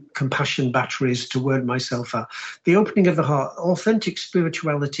own compassion batteries to word myself out. The opening of the heart, authentic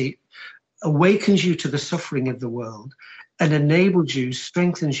spirituality, awakens you to the suffering of the world and enables you,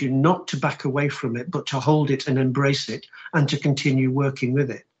 strengthens you not to back away from it, but to hold it and embrace it and to continue working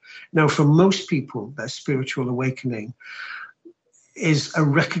with it. Now, for most people, their spiritual awakening is a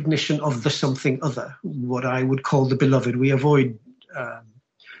recognition of the something other, what I would call the beloved. We avoid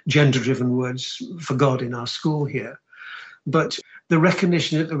gender-driven words for God in our school here. But the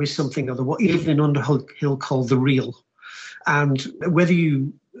recognition that there is something other, what Evelyn Underhill called the real. And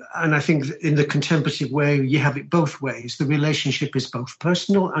I think in the contemplative way, you have it both ways. The relationship is both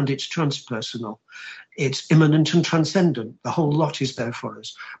personal and it's transpersonal. It's immanent and transcendent. The whole lot is there for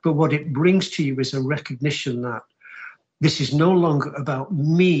us. But what it brings to you is a recognition that this is no longer about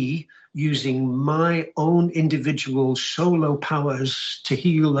me using my own individual solo powers to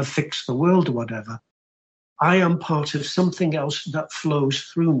heal or fix the world or whatever. I am part of something else that flows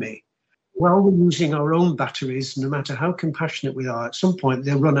through me. While we're using our own batteries, no matter how compassionate we are, at some point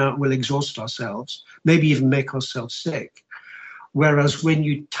they'll run out and we'll exhaust ourselves, maybe even make ourselves sick. Whereas when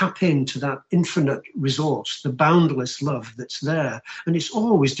you tap into that infinite resource, the boundless love that's there, and it's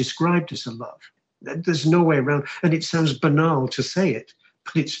always described as a love, there's no way around, and it sounds banal to say it,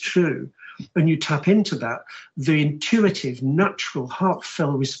 but it's true. And you tap into that, the intuitive, natural,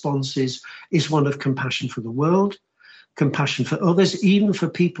 heartfelt response is one of compassion for the world, compassion for others, even for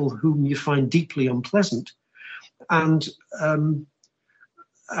people whom you find deeply unpleasant. And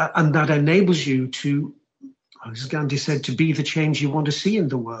that enables you to, as Gandhi said, to be the change you want to see in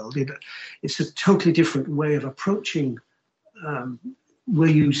the world. It's a totally different way of approaching where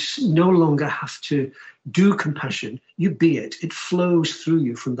you no longer have to do compassion, you be it. It flows through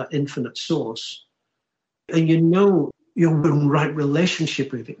you from that infinite source. And you know you're in right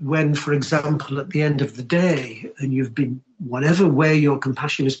relationship with it when, for example, at the end of the day, and you've been, whatever way your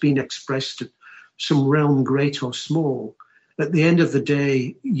compassion has been expressed, some realm great or small, at the end of the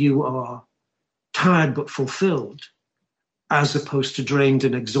day, you are tired but fulfilled, as opposed to drained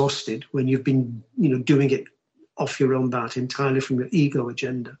and exhausted when you've been, doing it off your own bat entirely from your ego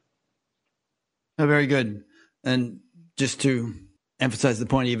agenda. Oh, very good. And just to emphasize the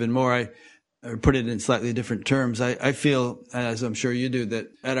point even more, I put it in slightly different terms. I feel, as I'm sure you do, that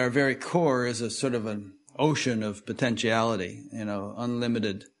at our very core is a sort of an ocean of potentiality,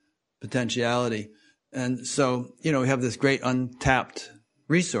 unlimited potentiality. And so, we have this great untapped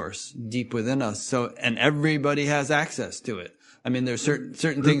resource deep within us. So, and everybody has access to it. I mean, there's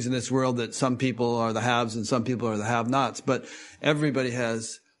certain things in this world that some people are the haves and some people are the have-nots, but everybody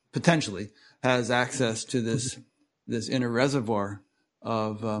potentially has access to this inner reservoir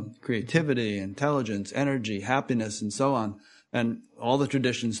of creativity, intelligence, energy, happiness, and so on. And all the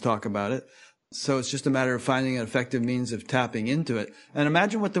traditions talk about it. So it's just a matter of finding an effective means of tapping into it. And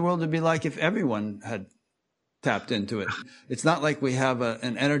imagine what the world would be like if everyone had tapped into it. It's not like we have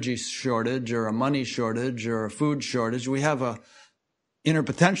an energy shortage or a money shortage or a food shortage. We have a inner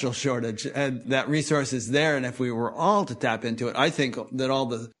potential shortage, and that resource is there. And if we were all to tap into it, I think that all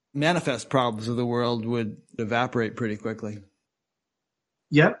the manifest problems of the world would evaporate pretty quickly.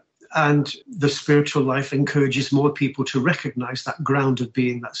 Yep. And the spiritual life encourages more people to recognize that ground of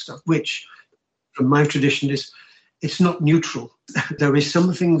being, that stuff, which from my tradition is, it's not neutral. There is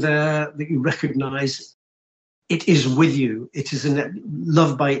something there that you recognize. It is with you. It is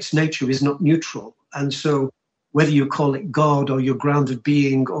love by its nature is not neutral. And so whether you call it God or your grounded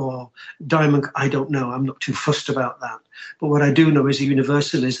being or diamond, I don't know. I'm not too fussed about that. But what I do know is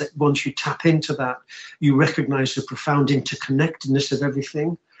universal is that once you tap into that, you recognize the profound interconnectedness of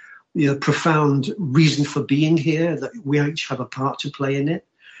everything, the profound reason for being here, that we each have a part to play in it.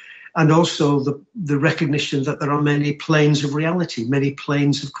 And also the recognition that there are many planes of reality, many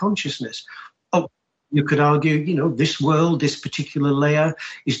planes of consciousness. You could argue, this world, this particular layer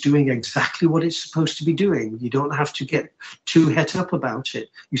is doing exactly what it's supposed to be doing. You don't have to get too het up about it.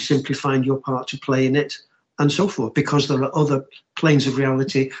 You simply find your part to play in it and so forth, because there are other planes of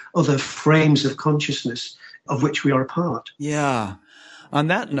reality, other frames of consciousness of which we are a part. Yeah. On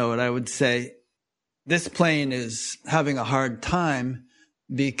that note, I would say this plane is having a hard time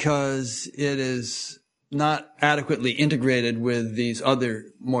because it is not adequately integrated with these other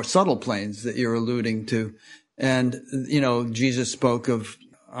more subtle planes that you're alluding to. And, Jesus spoke of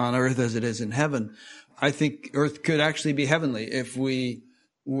on earth as it is in heaven. I think earth could actually be heavenly if we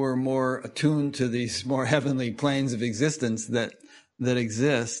were more attuned to these more heavenly planes of existence that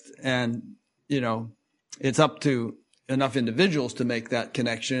exist. And, it's up to enough individuals to make that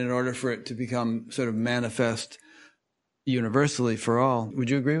connection in order for it to become sort of manifest universally for all. Would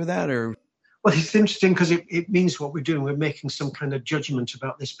you agree with that, or? Well, it's interesting because it means what we're doing. We're making some kind of judgment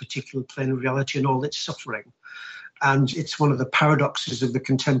about this particular plane of reality and all its suffering. And it's one of the paradoxes of the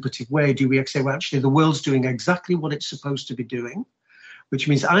contemplative way. Do we say, well, actually, the world's doing exactly what it's supposed to be doing, which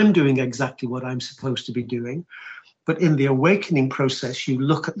means I'm doing exactly what I'm supposed to be doing. But in the awakening process, you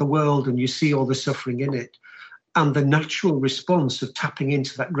look at the world and you see all the suffering in it. And the natural response of tapping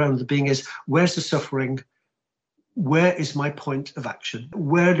into that ground of being is, where's the suffering? Where is my point of action?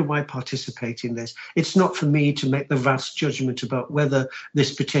 Where do I participate in this? It's not for me to make the vast judgment about whether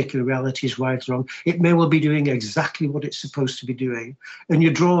this particular reality is right or wrong. It may well be doing exactly what it's supposed to be doing. And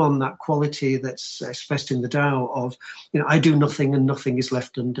you draw on that quality that's expressed in the Tao of, I do nothing and nothing is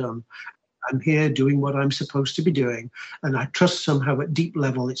left undone. I'm here doing what I'm supposed to be doing. And I trust somehow at deep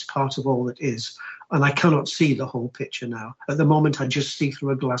level it's part of all that is. And I cannot see the whole picture now. At the moment, I just see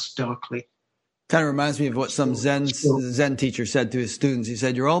through a glass darkly. Kind of reminds me of what some Zen teacher said to his students. He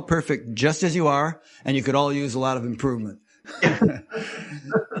said, you're all perfect just as you are, and you could all use a lot of improvement.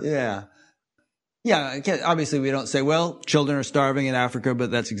 Yeah. Yeah. Obviously, we don't say, well, children are starving in Africa,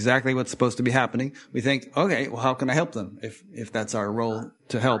 but that's exactly what's supposed to be happening. We think, okay, well, how can I help them if that's our role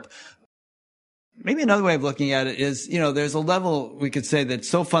to help? Maybe another way of looking at it is, there's a level we could say that's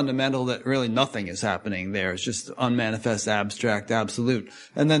so fundamental that really nothing is happening there. It's just unmanifest, abstract, absolute.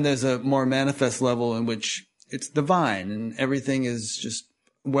 And then there's a more manifest level in which it's divine and everything is just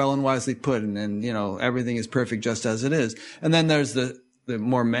well and wisely put and everything is perfect just as it is. And then there's the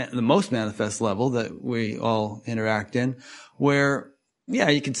most manifest level that we all interact in where, yeah,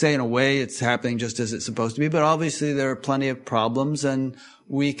 you could say in a way it's happening just as it's supposed to be, but obviously there are plenty of problems and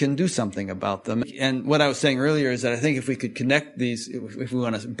we can do something about them. And what I was saying earlier is that I think if we could connect these, if we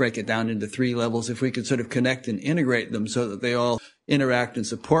want to break it down into 3 levels, if we could sort of connect and integrate them so that they all interact and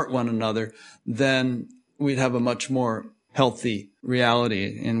support one another, then we'd have a much more healthy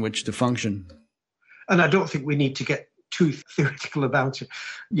reality in which to function. And I don't think we need to get too theoretical about it.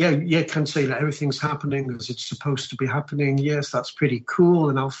 Yeah, can say that everything's happening as it's supposed to be happening. Yes, that's pretty cool,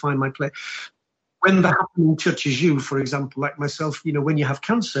 and I'll find my place. When the happening touches you, for example, like myself, when you have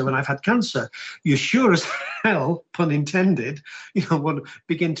cancer, when I've had cancer, you're sure as hell, pun intended, want to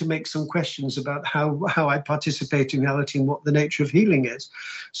begin to make some questions about how I participate in reality and what the nature of healing is.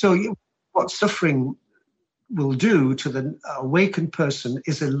 So what suffering will do to the awakened person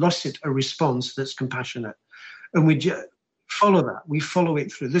is elicit a response that's compassionate. And we just follow that. We follow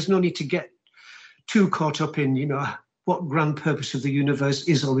it through. There's no need to get too caught up in, what grand purpose of the universe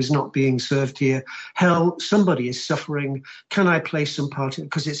is or is not being served here. Hell, somebody is suffering. Can I play some part in it?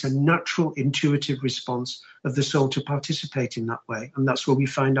 Because it's a natural, intuitive response of the soul to participate in that way. And that's where we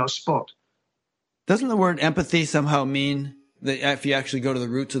find our spot. Doesn't the word empathy somehow mean that if you actually go to the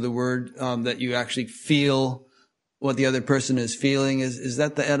roots of the word, that you actually feel what the other person is feeling? Is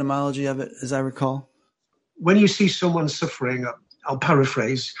that the etymology of it, as I recall? When you see someone suffering, I'll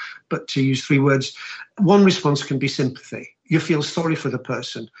paraphrase, but to use 3 words, one response can be sympathy. You feel sorry for the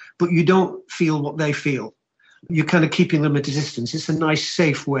person, but you don't feel what they feel. You're kind of keeping them at a distance. It's a nice,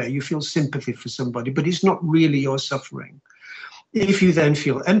 safe way. You feel sympathy for somebody, but it's not really your suffering. If you then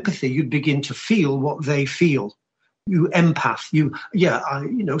feel empathy, you begin to feel what they feel. You empath.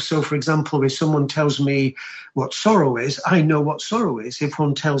 So for example, if someone tells me what sorrow is, I know what sorrow is. If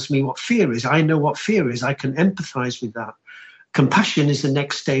one tells me what fear is, I know what fear is. I can empathize with that. Compassion is the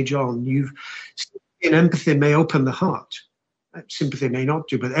next stage on. Empathy may open the heart. Sympathy may not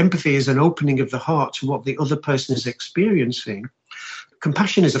do, but empathy is an opening of the heart to what the other person is experiencing.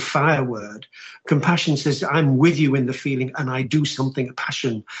 Compassion is a fire word. Compassion says, I'm with you in the feeling and I do something.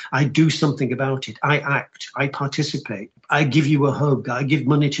 Passion, I do something about it. I act, I participate. I give you a hug. I give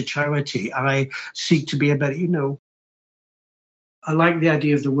money to charity. I seek to be a better, I like the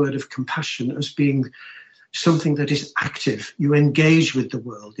idea of the word of compassion as being something that is active. You engage with the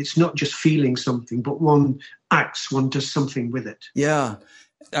world. It's not just feeling something, but one acts, one does something with it. Yeah.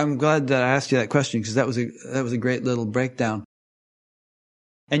 I'm glad that I asked you that question because that was a great little breakdown.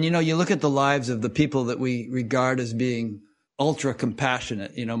 And, you look at the lives of the people that we regard as being ultra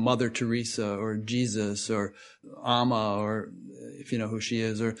compassionate, Mother Teresa or Jesus or Amma, or if you know who she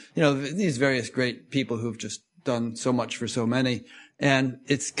is, or, these various great people who've just done so much for so many. And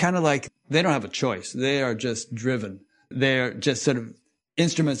it's kind of like they don't have a choice. They are just driven. They're just sort of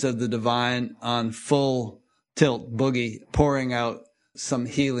instruments of the divine on full tilt boogie, pouring out some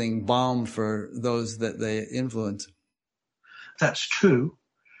healing balm for those that they influence. That's true.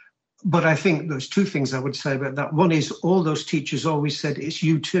 But I think there's 2 things I would say about that. One is all those teachers always said, it's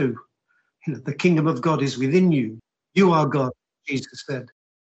you too. The kingdom of God is within you. You are God, Jesus said.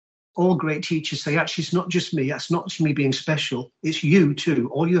 All great teachers say, actually, it's not just me. That's not just me being special. It's you too.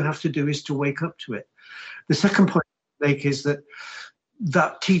 All you have to do is to wake up to it. The second point I make is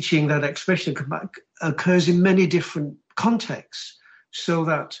that teaching, that expression occurs in many different contexts, so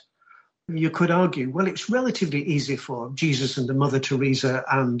that you could argue, well, it's relatively easy for Jesus and the Mother Teresa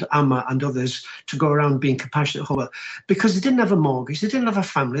and Amma and others to go around being compassionate because they didn't have a mortgage, they didn't have a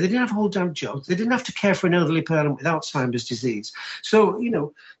family, they didn't have a whole damn job, they didn't have to care for an elderly parent with Alzheimer's disease.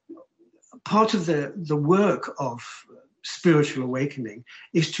 So, part of the work of spiritual awakening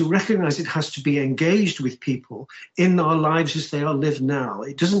is to recognize it has to be engaged with people in our lives as they are lived now.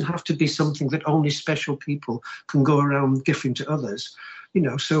 It doesn't have to be something that only special people can go around giving to others.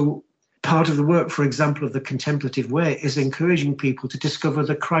 So part of the work, for example, of the contemplative way is encouraging people to discover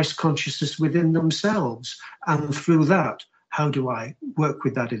the Christ consciousness within themselves. And through that, how do I work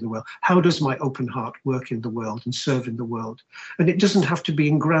with that in the world? How does my open heart work in the world and serve in the world? And it doesn't have to be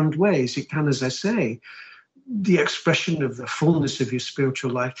in grand ways. It can, as I say, the expression of the fullness of your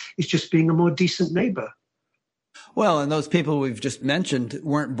spiritual life is just being a more decent neighbor. Well, and those people we've just mentioned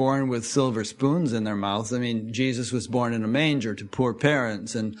weren't born with silver spoons in their mouths. I mean, Jesus was born in a manger to poor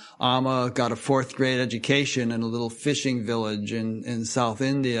parents, and Amma got a 4th grade education in a little fishing village in South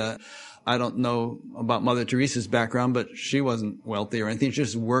India. I don't know about Mother Teresa's background, but she wasn't wealthy or anything. She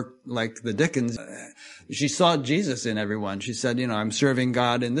just worked like the Dickens. She saw Jesus in everyone. She said, I'm serving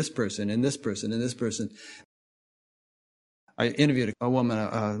God in this person, in this person, in this person. I interviewed a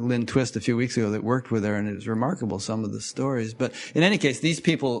woman, Lynn Twist, a few weeks ago that worked with her, and it was remarkable, some of the stories. But in any case, these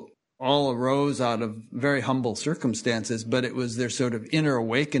people all arose out of very humble circumstances, but it was their sort of inner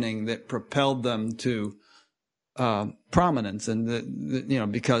awakening that propelled them to prominence, and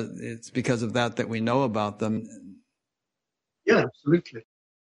because of that we know about them. Yeah, absolutely.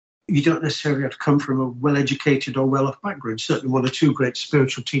 You don't necessarily have to come from a well-educated or well-off background. Certainly 1 or 2 great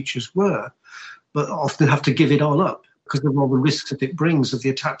spiritual teachers were, but often have to give it all up because of all the risks that it brings, of the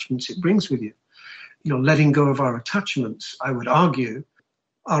attachments it brings with you. Letting go of our attachments, I would argue,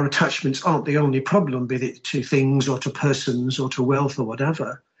 our attachments aren't the only problem, be it to things or to persons or to wealth or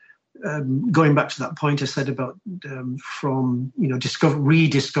whatever. Going back to that point I said about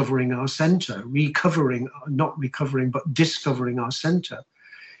rediscovering our center, not recovering, but discovering our center,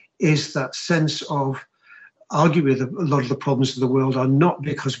 is that sense of arguably a lot of the problems of the world are not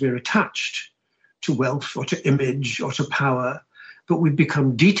because we're attached to wealth or to image or to power, but we've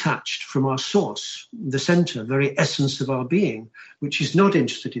become detached from our source, the center, very essence of our being, which is not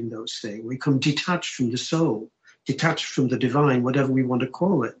interested in those things. We become detached from the soul, detached from the divine, whatever we want to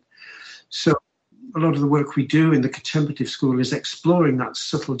call it. So a lot of the work we do in the contemplative school is exploring that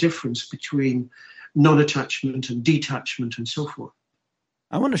subtle difference between non-attachment and detachment and so forth.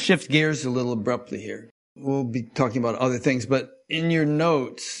 I want to shift gears a little abruptly here. We'll be talking about other things, but in your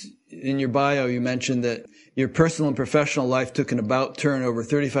notes, in your bio, you mentioned that your personal and professional life took an about turn over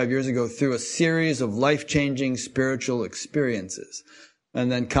 35 years ago through a series of life-changing spiritual experiences.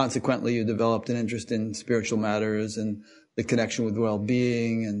 And then consequently, you developed an interest in spiritual matters and the connection with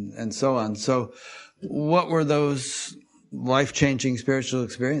well-being and so on. So what were those life-changing spiritual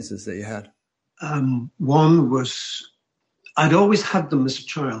experiences that you had? One was, I'd always had them as a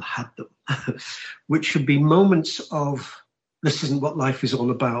child, which would be moments of, this isn't what life is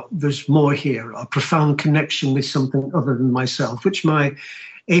all about. There's more here, a profound connection with something other than myself, which my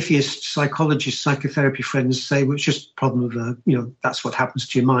atheist psychologist, psychotherapy friends say, which is just a problem of, that's what happens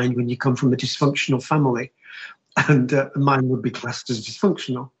to your mind when you come from a dysfunctional family. And mine would be classed as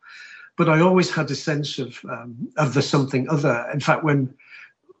dysfunctional. But I always had a sense of the something other. In fact, when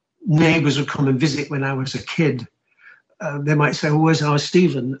neighbours would come and visit when I was a kid, they might say, where's our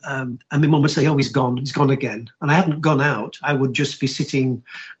Stephen? And my mum would say, he's gone again. And I hadn't gone out. I would just be sitting,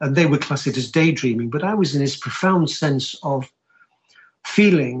 and they would class it as daydreaming. But I was in this profound sense of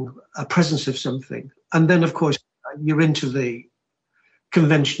feeling a presence of something. And then, of course, you're into the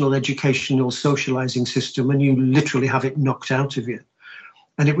conventional educational socializing system, and you literally have it knocked out of you.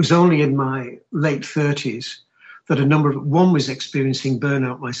 And it was only in my late 30s that one was experiencing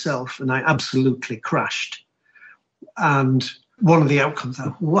burnout myself, and I absolutely crashed. And one of the outcomes,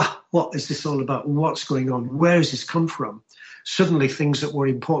 what is this all about? What's going on? Where has this come from? Suddenly things that were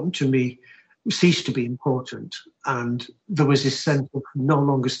important to me ceased to be important. And there was this sense of no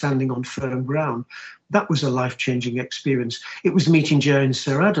longer standing on firm ground. That was a life-changing experience. It was meeting Jerry and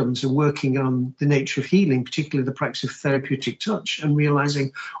Sir Adams and working on the nature of healing, particularly the practice of therapeutic touch, and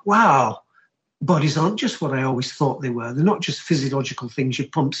realizing, wow, bodies aren't just what I always thought they were. They're not just physiological things you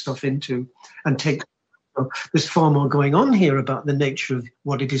pump stuff into and take. There's far more going on here about the nature of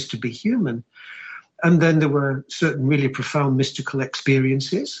what it is to be human. And then there were certain really profound mystical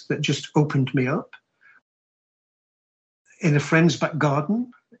experiences that just opened me up. In a friend's back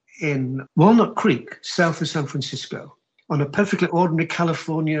garden in Walnut Creek, south of San Francisco, on a perfectly ordinary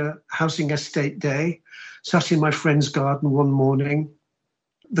California housing estate day, sat in my friend's garden one morning.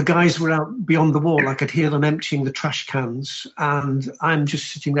 The guys were out beyond the wall. I could hear them emptying the trash cans. And I'm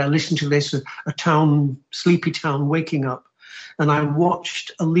just sitting there listening to this, a town, sleepy town, waking up. And I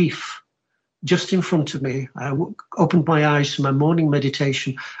watched a leaf just in front of me. I opened my eyes for my morning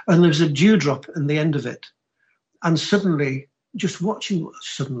meditation, and there was a dewdrop in the end of it. And suddenly, just watching,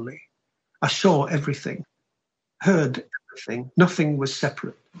 I saw everything, heard everything. Nothing was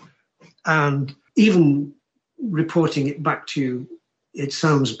separate. And even reporting it back to you, it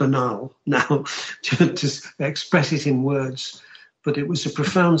sounds banal now to express it in words, but it was a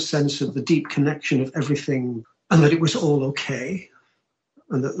profound sense of the deep connection of everything, and that it was all okay,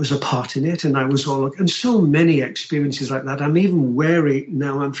 and that there was a part in it, and I was all okay. And so many experiences like that. I'm even wary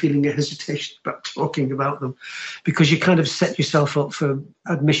now. I'm feeling a hesitation about talking about them, because you kind of set yourself up for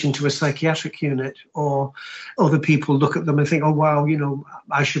admission to a psychiatric unit, or other people look at them and think, oh, wow,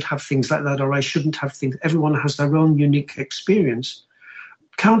 I should have things like that, or I shouldn't have things. Everyone has their own unique experience.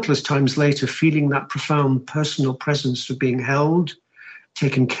 Countless times later, feeling that profound personal presence of being held,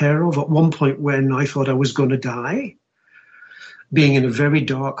 taken care of. At one point when I thought I was going to die, being in a very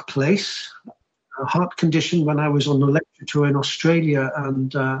dark place, a heart condition when I was on a lecture tour in Australia,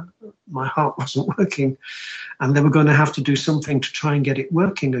 and my heart wasn't working, and they were going to have to do something to try and get it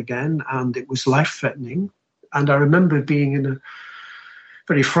working again, and it was life-threatening. And I remember being in a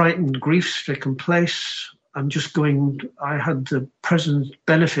very frightened, grief-stricken place. I had the present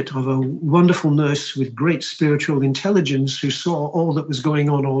benefit of a wonderful nurse with great spiritual intelligence who saw all that was going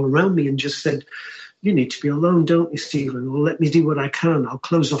on all around me and just said, you need to be alone, don't you, Stephen? Well, let me do what I can. I'll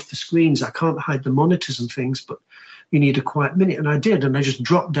close off the screens. I can't hide the monitors and things, but you need a quiet minute. And I did, and I just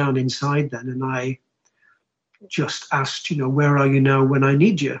dropped down inside then, and I just asked, where are you now when I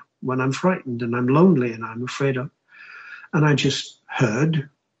need you, when I'm frightened and I'm lonely and I'm afraid of? And I just heard,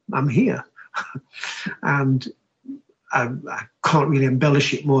 I'm here. And I can't really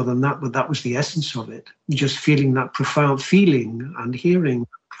embellish it more than that, but that was the essence of it. Just feeling that profound feeling and hearing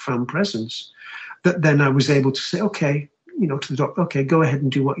profound presence, that then I was able to say, okay, to the doctor, okay, go ahead and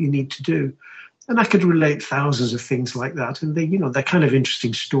do what you need to do. And I could relate thousands of things like that. And they're kind of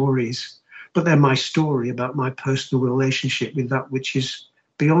interesting stories, but they're my story about my personal relationship with that which is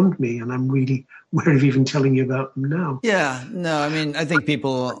beyond me, and I'm really wary of even telling you about them now. Yeah, no, I mean, I think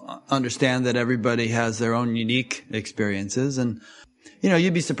people understand that everybody has their own unique experiences, and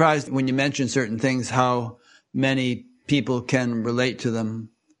you'd be surprised when you mention certain things how many people can relate to them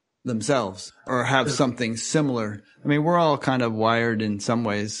themselves or have something similar. I mean, we're all kind of wired in some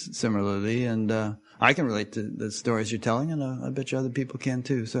ways similarly, and I can relate to the stories you're telling, and I bet you other people can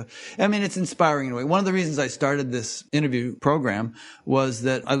too. So, I mean, it's inspiring in a way. One of the reasons I started this interview program was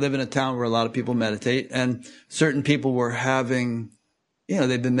that I live in a town where a lot of people meditate, and certain people were having,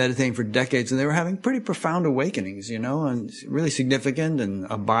 they've been meditating for decades, and they were having pretty profound awakenings, and really significant and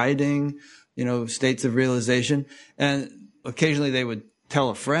abiding, states of realization. And occasionally they would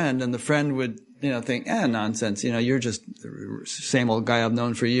tell a friend, and the friend would, think, nonsense, you're just the same old guy I've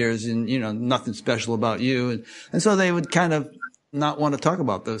known for years, and, nothing special about you. And so they would kind of not want to talk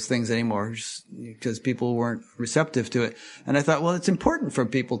about those things anymore, just because people weren't receptive to it. And I thought, well, it's important for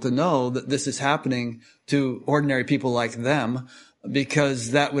people to know that this is happening to ordinary people like them,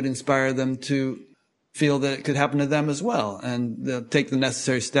 because that would inspire them to feel that it could happen to them as well, and they'll take the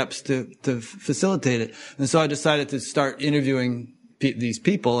necessary steps to facilitate it. And so I decided to start interviewing these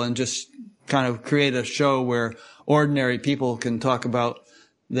people and just kind of create a show where ordinary people can talk about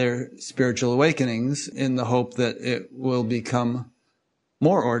their spiritual awakenings in the hope that it will become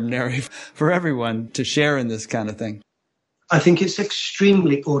more ordinary for everyone to share in this kind of thing. I think it's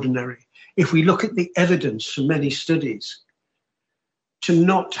extremely ordinary. If we look at the evidence from many studies, to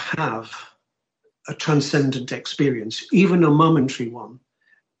not have a transcendent experience, even a momentary one,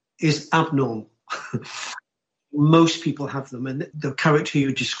 is abnormal. Most people have them, and the character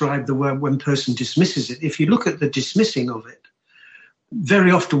you described, the word one person dismisses it. If you look at the dismissing of it,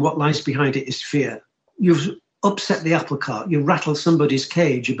 very often what lies behind it is fear. You've upset the apple cart. You rattle somebody's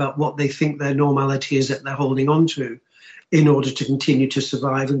cage about what they think their normality is that they're holding on to in order to continue to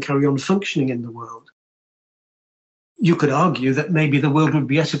survive and carry on functioning in the world. You could argue that maybe the world would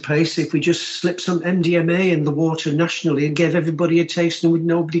be a better place if we just slipped some MDMA in the water nationally and gave everybody a taste, and would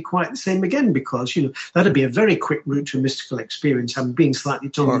nobody quite the same again, because, that'd be a very quick route to a mystical experience. I'm being slightly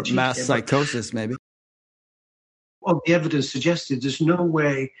tongue-in-cheek here. Or mass psychosis, maybe. Well, the evidence suggested there's no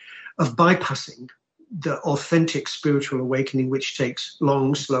way of bypassing the authentic spiritual awakening, which takes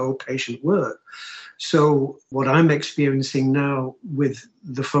long, slow, patient work. So what I'm experiencing now with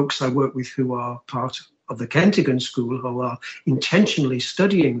the folks I work with who are part of the Kentigern School, who are intentionally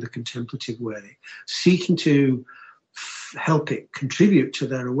studying the contemplative way, seeking to help it contribute to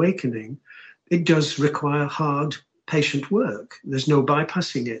their awakening, it does require hard, patient work. There's no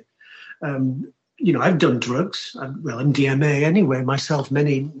bypassing it. I've done drugs, MDMA anyway, myself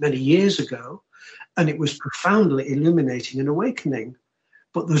many, many years ago, and it was profoundly illuminating and awakening.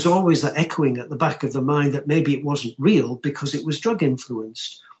 But there's always that echoing at the back of the mind that maybe it wasn't real because it was drug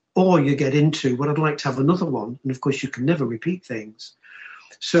influenced. Or you get into, well, I'd like to have another one. And of course, you can never repeat things.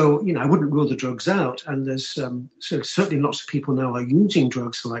 So, I wouldn't rule the drugs out. And there's certainly lots of people now are using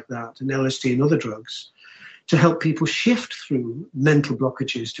drugs like that, and LSD and other drugs, to help people shift through mental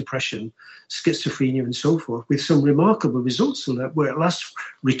blockages, depression, schizophrenia, and so forth, with some remarkable results where at last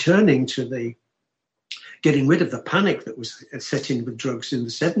returning to the getting rid of the panic that was set in with drugs in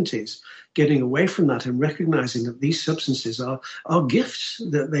the 70s, getting away from that and recognizing that these substances are gifts,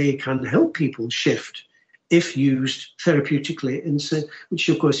 that they can help people shift if used therapeutically, which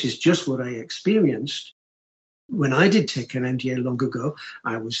of course is just what I experienced. When I did take an MDA long ago,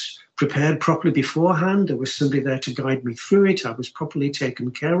 I was prepared properly beforehand. There was somebody there to guide me through it. I was properly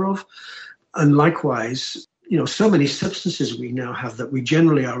taken care of. And likewise, so many substances we now have that we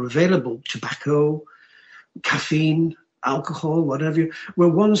generally are available, tobacco, caffeine, alcohol, whatever, were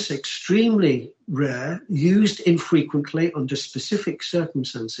once extremely rare, used infrequently under specific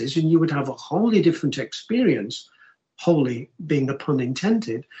circumstances, and you would have a wholly different experience, wholly being the pun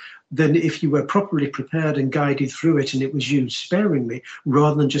intended, than if you were properly prepared and guided through it and it was used sparingly,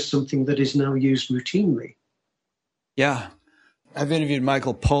 rather than just something that is now used routinely. Yeah. I've interviewed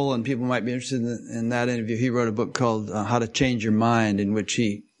Michael Pollan. People might be interested in that interview. He wrote a book called How to Change Your Mind, in which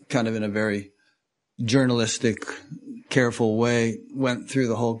he kind of in a very journalistic, careful way went through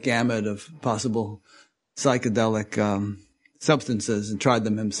the whole gamut of possible psychedelic substances and tried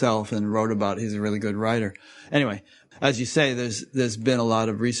them himself and wrote about it. He's a really good writer. Anyway, as you say, there's been a lot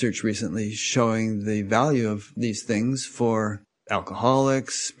of research recently showing the value of these things for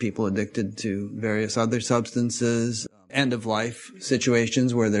alcoholics, people addicted to various other substances, end-of-life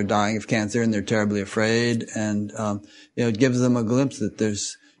situations where they're dying of cancer and they're terribly afraid. And, it gives them a glimpse that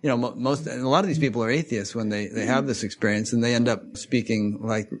there's, a lot of these people are atheists when they have this experience, and they end up speaking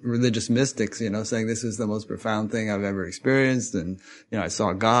like religious mystics, saying this is the most profound thing I've ever experienced. And, I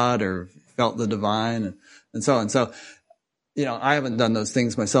saw God or felt the divine and so on. So, I haven't done those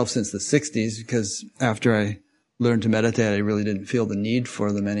things myself since the 60s, because after I learned to meditate, I really didn't feel the need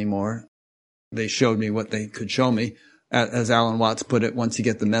for them anymore. They showed me what they could show me. As Alan Watts put it, once you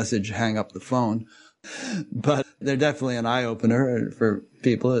get the message, hang up the phone. But they're definitely an eye-opener for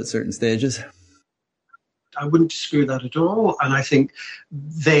people at certain stages. I wouldn't disagree with that at all. And I think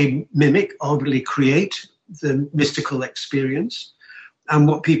they mimic, arguably create the mystical experience. And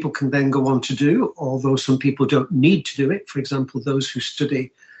what people can then go on to do, although some people don't need to do it, for example, those who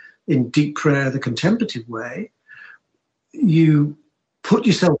study in deep prayer the contemplative way, you put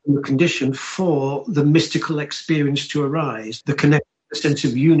yourself in the condition for the mystical experience to arise, the connection, the sense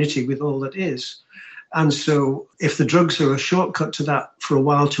of unity with all that is. And so if the drugs are a shortcut to that for a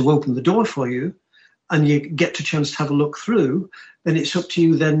while to open the door for you, and you get a chance to have a look through, then it's up to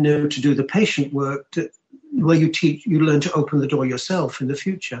you then to do the patient work where you learn to open the door yourself in the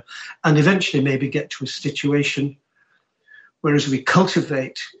future, and eventually maybe get to a situation where as we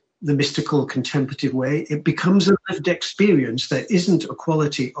cultivate the mystical contemplative way, it becomes a lived experience. There isn't a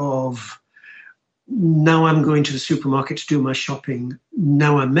quality of, now I'm going to the supermarket to do my shopping,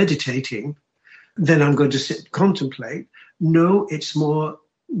 now I'm meditating, then I'm going to sit and contemplate. No, it's more,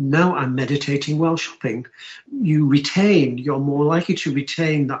 now I'm meditating while shopping. You're more likely to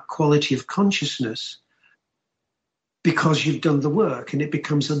retain that quality of consciousness because you've done the work, and it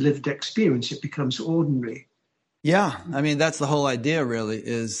becomes a lived experience. It becomes ordinary. Yeah. I mean, that's the whole idea, really,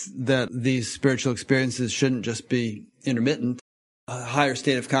 is that these spiritual experiences shouldn't just be intermittent. A higher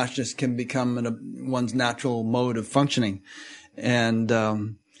state of consciousness can become one's natural mode of functioning. And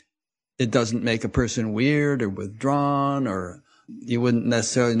it doesn't make a person weird or withdrawn, or you wouldn't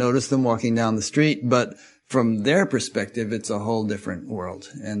necessarily notice them walking down the street. But from their perspective, it's a whole different world.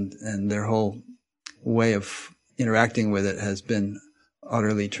 And their whole way of interacting with it has been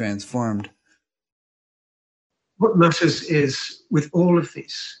utterly transformed. What matters is, with all of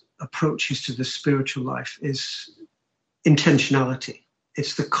these approaches to the spiritual life, is intentionality.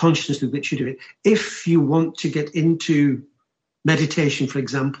 It's the consciousness with which you do it. If you want to get into meditation, for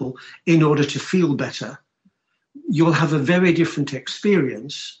example, in order to feel better, you'll have a very different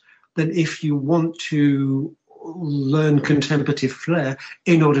experience than if you want to learn contemplative flair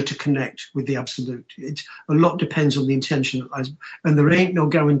in order to connect with the absolute. A lot depends on the intention, and there ain't no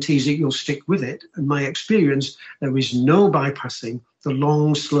guarantees that you'll stick with it. In my experience, there is no bypassing the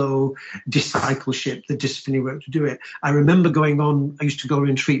long, slow discipleship, the disciplinary work to do it. I remember I used to go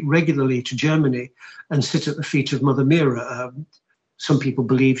retreat regularly to Germany and sit at the feet of Mother Meera. Some people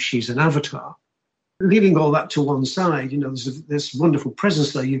believe she's an avatar. Leaving all that to one side, there's this wonderful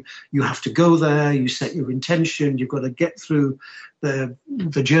presence there. You have to go there, you set your intention, you've got to get through the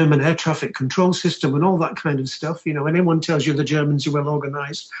German air traffic control system and all that kind of stuff. Anyone tells you the Germans are well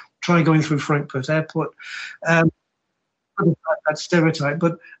organized, try going through Frankfurt Airport. That stereotype,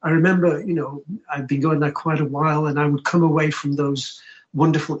 but I remember, I'd been going there quite a while, and I would come away from those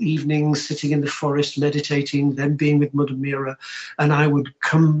wonderful evenings sitting in the forest meditating, then being with Mother Meera, and I would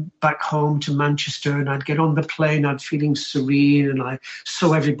come back home to Manchester, and I'd get on the plane, I'd feeling serene, and I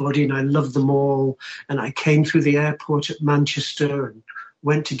saw everybody and I loved them all, and I came through the airport at Manchester and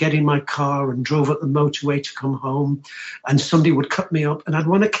went to get in my car and drove up the motorway to come home, and somebody would cut me up and I'd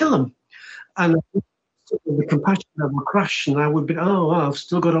want to kill them, and the compassion of a crash, and I would be, I've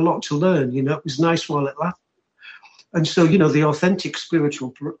still got a lot to learn, it was nice while it lasted. And so, the authentic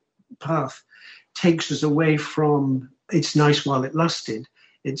spiritual path takes us away from it's nice while it lasted.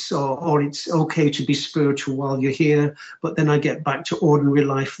 Or it's okay to be spiritual while you're here, but then I get back to ordinary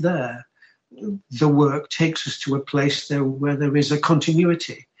life there. The work takes us to a place there where there is a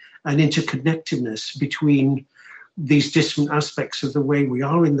continuity and interconnectedness between these different aspects of the way we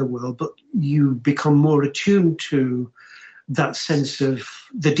are in the world, but you become more attuned to that sense of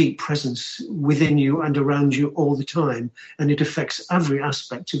the deep presence within you and around you all the time. And it affects every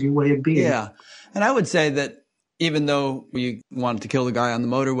aspect of your way of being. Yeah. And I would say that even though you wanted to kill the guy on the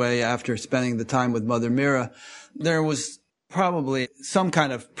motorway after spending the time with Mother Meera, there was probably some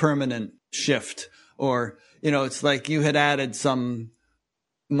kind of permanent shift, or, it's like you had added some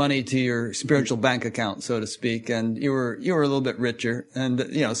money to your spiritual bank account, so to speak, and you were a little bit richer, and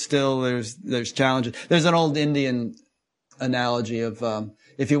still there's challenges. There's an old Indian analogy of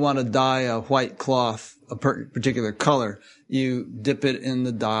if you want to dye a white cloth a particular color, you dip it in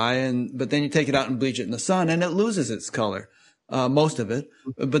the dye, but then you take it out and bleach it in the sun, and it loses its color, most of it.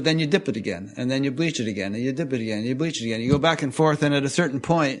 But then you dip it again, and then you bleach it again, and you dip it again, and you bleach it again. You go back and forth, and at a certain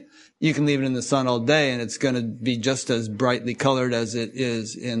point, you can leave it in the sun all day, and it's going to be just as brightly colored as it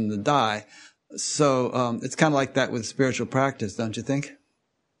is in the dye. So it's kind of like that with spiritual practice, don't you think?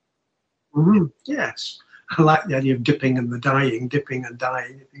 Mm-hmm. Yes. I like the idea of dipping and the dyeing, dipping and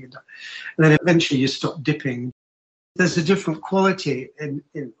dyeing, dipping and dyeing. And then eventually you stop dipping. There's a different quality in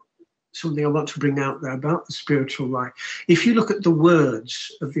something I want to bring out there about the spiritual life. If you look at the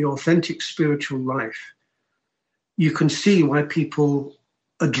words of the authentic spiritual life, you can see why people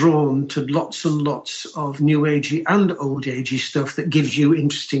are drawn to lots and lots of new agey and old agey stuff that gives you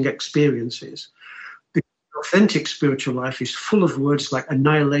interesting experiences. The authentic spiritual life is full of words like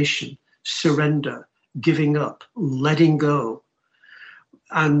annihilation, surrender, giving up, letting go.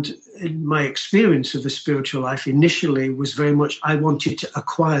 And in my experience of the spiritual life initially was very much, I wanted to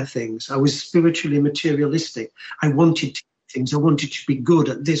acquire things. I was spiritually materialistic. I wanted to things. I wanted to be good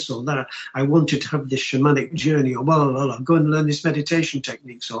at this or that. I wanted to have this shamanic journey, or blah, blah, blah, go and learn this meditation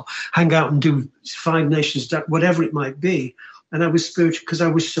techniques, or hang out and do 5 nations, whatever it might be. And I was spiritual because I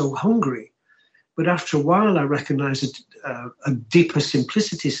was so hungry. But after a while, I recognized a deeper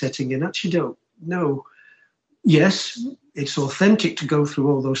simplicity setting in. Actually, don't know. Yes, it's authentic to go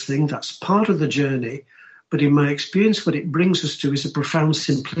through all those things. That's part of the journey. But in my experience, what it brings us to is a profound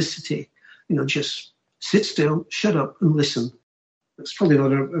simplicity. Just sit still, shut up, and listen. That's probably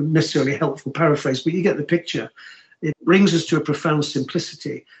not a necessarily helpful paraphrase, but you get the picture. It brings us to a profound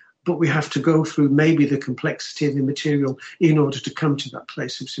simplicity, but we have to go through maybe the complexity of the material in order to come to that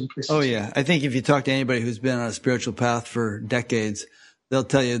place of simplicity. Oh, yeah. I think if you talk to anybody who's been on a spiritual path for decades, they'll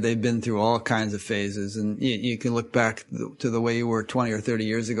tell you they've been through all kinds of phases. And you can look back to the way you were 20 or 30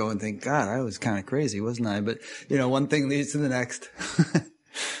 years ago and think, God, I was kind of crazy, wasn't I? But, one thing leads to the next.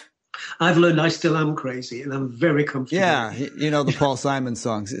 I've learned I still am crazy, and I'm very comfortable. Yeah, the Paul Simon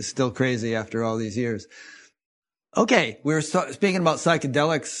songs. It's still crazy after all these years. Okay, we were speaking about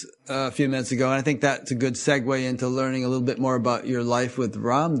psychedelics a few minutes ago, and I think that's a good segue into learning a little bit more about your life with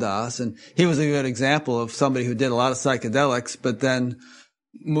Ram Dass. And he was a good example of somebody who did a lot of psychedelics, but then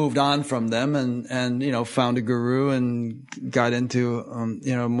moved on from them and found a guru and got into,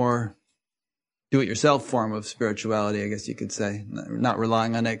 more do-it-yourself form of spirituality, I guess you could say, not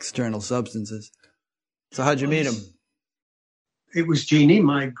relying on external substances. So how'd you meet him? It was Jeannie,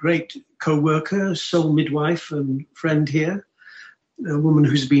 my great co-worker, soul midwife and friend here, a woman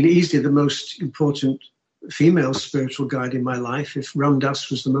who's been easily the most important female spiritual guide in my life, if Ram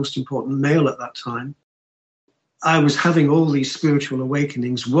Dass was the most important male at that time. I was having all these spiritual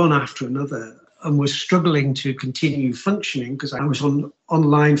awakenings, one after another, and was struggling to continue functioning because I was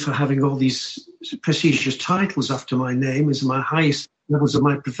online for having all these prestigious titles after my name as my highest levels of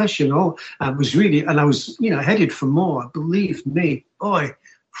my profession. I was headed for more. Believe me, boy,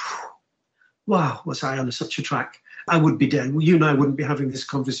 wow, was I on such a track. I would be dead. You and I wouldn't be having this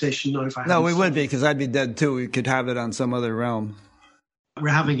conversation now if I hadn't. No, we would be, because I'd be dead too. We could have it on some other realm. We're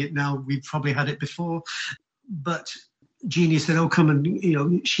having it now. We've probably had it before. But Jeannie said, come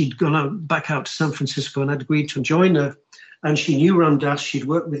and, she'd gone back out to San Francisco, and I'd agreed to join her. And she knew Ram Dass. She'd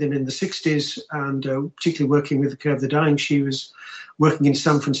worked with him in the 60s, and particularly working with the Care of the Dying. She was working in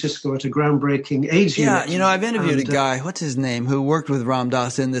San Francisco at a groundbreaking AIDS unit. Yeah, I've interviewed a guy, what's his name, who worked with Ram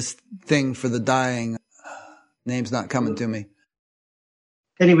Dass in this thing for the dying. Name's not coming to me.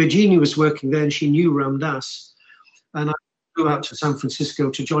 Anyway, Jeannie was working there, and she knew Ram Dass. And I flew out to San Francisco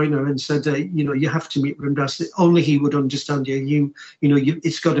to join her and said, you have to meet Ram Dass. Only he would understand you.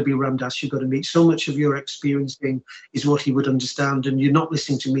 It's got to be Ram Dass. You've got to meet. So much of your experiencing is what he would understand, and you're not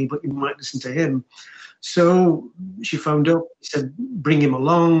listening to me, but you might listen to him. So she phoned up, said, bring him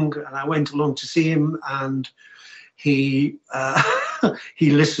along, and I went along to see him, and he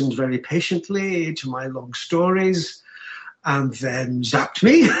listened very patiently to my long stories, and then zapped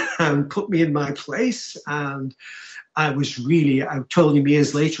me and put me in my place. And I told him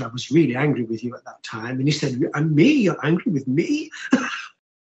years later, I was really angry with you at that time. And he said, me? You're angry with me?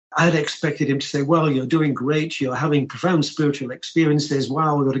 I had expected him to say, well, you're doing great. You're having profound spiritual experiences.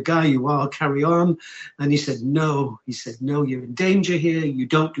 Wow, what a guy you are. Carry on. And he said, no. He said, no, you're in danger here. You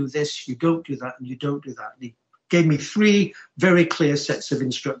don't do this. You don't do that. And you don't do that. And he gave me 3 very clear sets of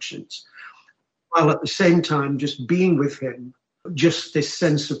instructions. While at the same time, just being with him, just this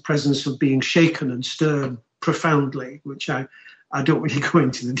sense of presence of being shaken and stirred profoundly, which I don't really go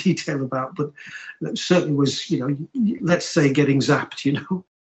into the detail about, but that certainly was, let's say getting zapped,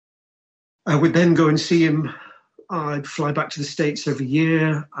 I would then go and see him. I'd fly back to the States every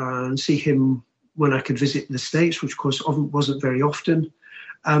year and see him when I could visit the States, which of course wasn't very often.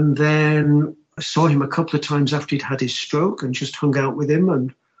 And then I saw him a couple of times after he'd had his stroke and just hung out with him.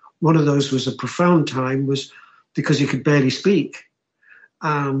 And one of those was a profound time, was because he could barely speak.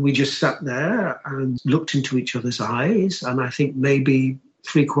 And we just sat there and looked into each other's eyes. And I think maybe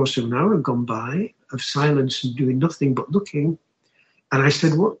 3/4 of an hour had gone by of silence and doing nothing but looking. And I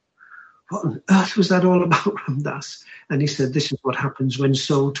said, what on earth was that all about, Ram Dass? And he said, this is what happens when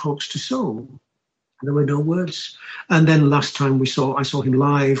soul talks to soul. And there were no words. And then last time I saw him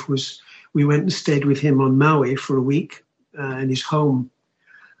live, we went and stayed with him on Maui for a week in his home.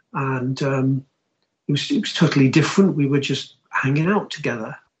 And it was totally different. We were just hanging out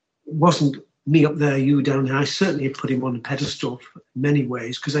together. It wasn't me up there, you down there. I certainly put him on a pedestal in many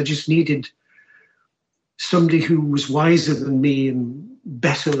ways because I just needed somebody who was wiser than me and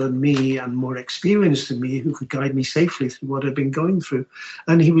better than me and more experienced than me, who could guide me safely through what I'd been going through.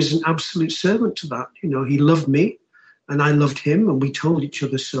 And he was an absolute servant to that. You know, he loved me and I loved him, and we told each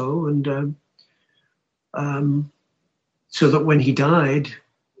other so. And so that when he died,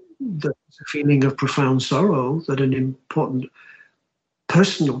 there was a feeling of profound sorrow, that an important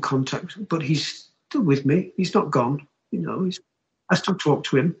personal contact, but he's still with me. He's not gone. You know, I still talk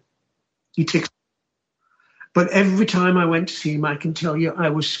to him. He takes. But every time I went to see him, I can tell you, I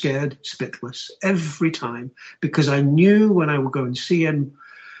was scared spitless every time, because I knew when I would go and see him,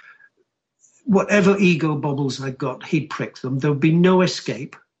 whatever ego bubbles I got, he'd prick them. There'd be no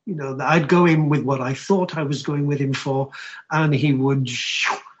escape. You know, I'd go in with what I thought I was going with him for, and he would,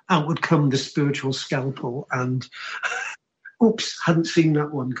 out would come the spiritual scalpel, and oops, hadn't seen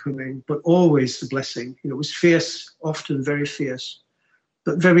that one coming, but always the blessing. You know, it was fierce, often very fierce,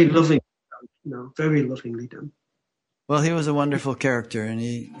 but very loving. You know, very lovingly done. Well, he was a wonderful character, and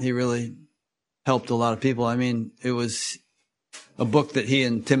he really helped a lot of people. I mean, it was a book that he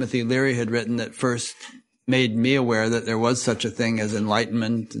and Timothy Leary had written that first made me aware that there was such a thing as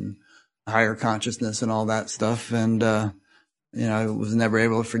enlightenment and higher consciousness and all that stuff. And, you know, I was never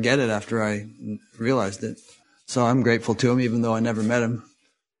able to forget it after I realized it. So I'm grateful to him, even though I never met him.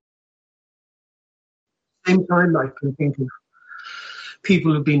 Same time, I can think of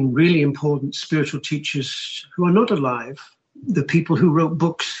people who've been really important spiritual teachers who are not alive. The people who wrote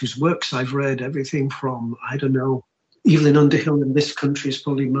books, whose works I've read, everything from, I don't know, Evelyn Underhill in this country is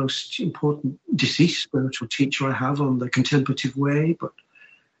probably the most important deceased spiritual teacher I have on the contemplative way, but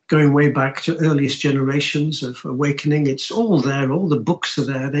going way back to earliest generations of awakening, it's all there, all the books are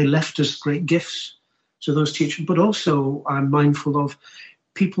there. They left us great gifts to those teachers, but also I'm mindful of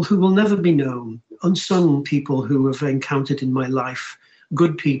people who will never be known, unsung people who have encountered in my life,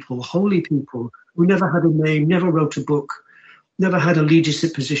 good people, holy people who never had a name, never wrote a book, never had a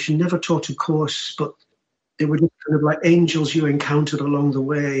leadership position, never taught a course, but they were just kind of like angels you encountered along the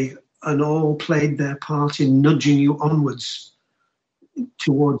way, and all played their part in nudging you onwards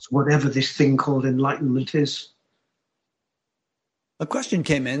towards whatever this thing called enlightenment is. A question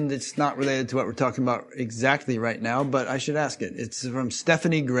came in that's not related to what we're talking about exactly right now, but I should ask it. It's from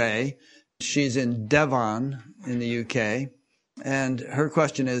Stephanie Gray. She's in Devon in the UK. And her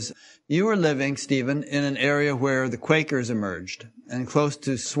question is, you were living, Stephen, in an area where the Quakers emerged and close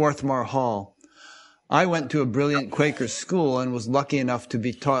to Swarthmore Hall. I went to a brilliant Quaker school and was lucky enough to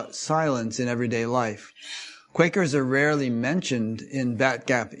be taught silence in everyday life. Quakers are rarely mentioned in Bat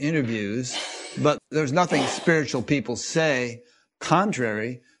Gap interviews, but there's nothing spiritual people say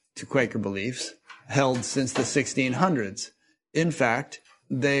contrary to Quaker beliefs held since the 1600s. In fact,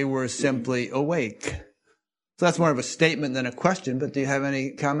 they were simply awake. So that's more of a statement than a question, but do you have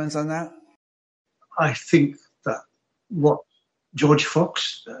any comments on that? I think that what George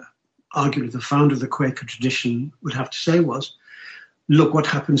Fox, arguably the founder of the Quaker tradition, would have to say was, look what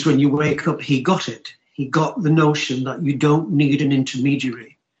happens when you wake up. He got it. He got the notion that you don't need an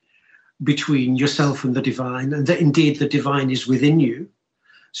intermediary between yourself and the divine, and that indeed the divine is within you.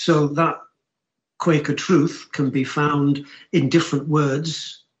 So that Quaker truth can be found in different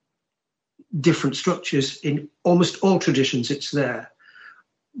words, different structures, in almost all traditions it's there.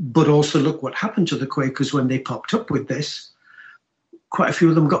 But also look what happened to the Quakers when they popped up with this. Quite a few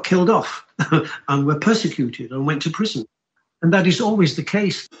of them got killed off and were persecuted and went to prison. And that is always the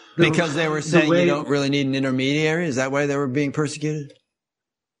case. Because they were saying you don't really need an intermediary? Is that why they were being persecuted?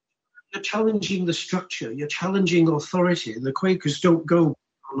 You're challenging the structure. You're challenging authority. The Quakers don't go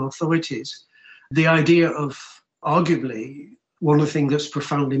on authorities. The idea of, arguably, one of the things that's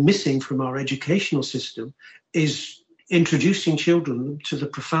profoundly missing from our educational system is introducing children to the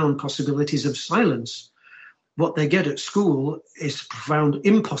profound possibilities of silence. What they get at school is a profound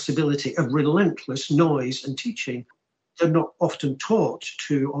impossibility of relentless noise and teaching. They're not often taught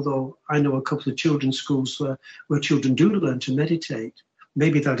to, although I know a couple of children's schools where children do learn to meditate.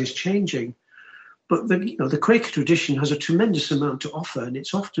 Maybe that is changing. But the Quaker tradition has a tremendous amount to offer, and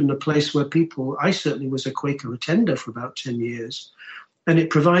it's often a place where people, I certainly was a Quaker attender for about 10 years, and it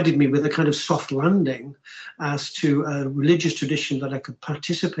provided me with a kind of soft landing as to a religious tradition that I could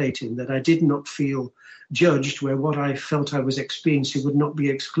participate in, that I did not feel judged, where what I felt I was experiencing would not be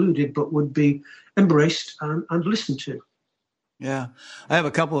excluded, but would be embraced and listened to. Yeah. I have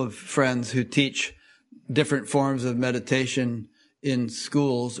a couple of friends who teach different forms of meditation in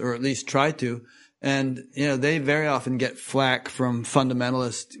schools, or at least try to. And, they very often get flack from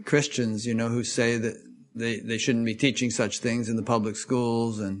fundamentalist Christians, who say that they shouldn't be teaching such things in the public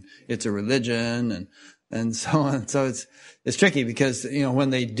schools, and it's a religion, and so on. So it's tricky because, when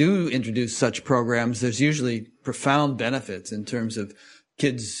they do introduce such programs, there's usually profound benefits in terms of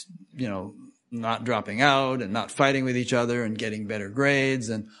kids, not dropping out and not fighting with each other and getting better grades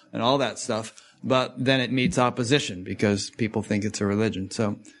and all that stuff. But then it meets opposition because people think it's a religion.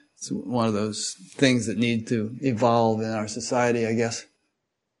 So it's one of those things that need to evolve in our society, I guess.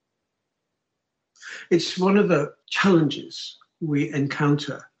 It's one of the challenges we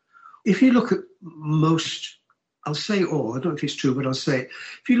encounter. If you look at most, I'll say all, I don't know if it's true, but I'll say,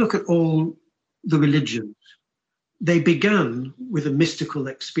 if you look at all the religions, they began with a mystical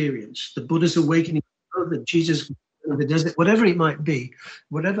experience. The Buddha's awakening, the Jesus in the desert, whatever it might be,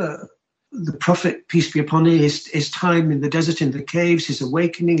 whatever the Prophet, peace be upon him, his time in the desert, in the caves, his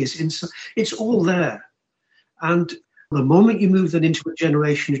awakening, his insight, it's all there. And the moment you move that into a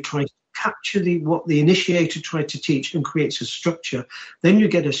generation who tries to capture what the initiator tried to teach and creates a structure, then you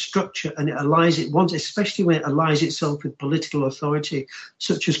get a structure and it allies it once, especially when it allies itself with political authority,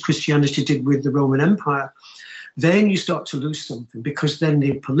 such as Christianity did with the Roman Empire, then you start to lose something, because then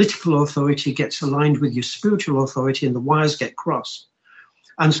the political authority gets aligned with your spiritual authority and the wires get crossed.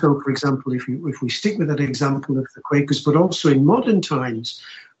 And so, for example, if we stick with that example of the Quakers, but also in modern times,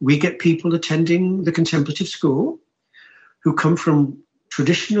 we get people attending the contemplative school who come from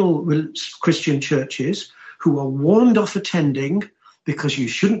traditional Christian churches, who are warned off attending because you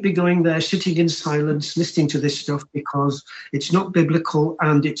shouldn't be going there, sitting in silence, listening to this stuff because it's not biblical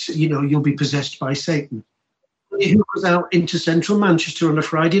and it's, you'll be possessed by Satan. Who goes out into central Manchester on a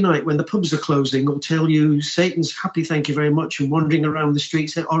Friday night when the pubs are closing will tell you Satan's happy, thank you very much, and wandering around the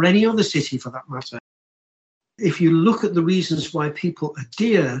streets, or any other city for that matter. If you look at the reasons why people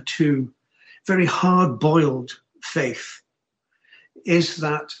adhere to very hard-boiled faith, is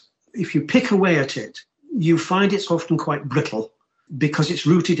that if you pick away at it, you find it's often quite brittle because it's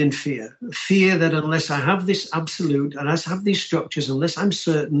rooted in fear. Fear that unless I have this absolute, unless I have these structures, unless I'm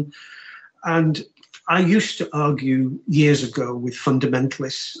certain, and I used to argue years ago with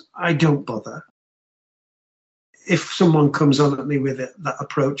fundamentalists, I don't bother. If someone comes on at me with that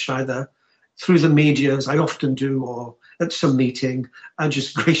approach, either through the media, as I often do, or at some meeting, I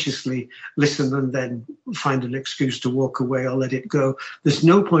just graciously listen and then find an excuse to walk away or let it go. There's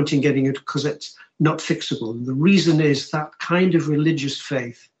no point in getting it because it's not fixable. And the reason is that kind of religious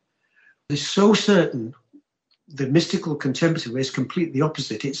faith is so certain. The mystical contemplative is completely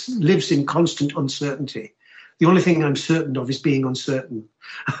opposite. It lives in constant uncertainty. The only thing I'm certain of is being uncertain.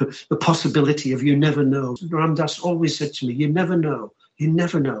 The possibility of you never know. Ram Dass always said to me, you never know. You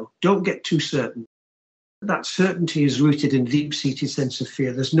never know. Don't get too certain. That certainty is rooted in a deep-seated sense of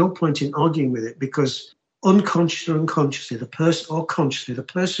fear. There's no point in arguing with it because unconsciously or unconsciously, the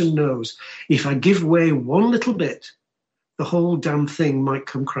person knows if I give way one little bit, the whole damn thing might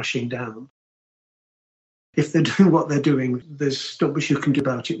come crashing down. If they're doing what they're doing, there's not much you can do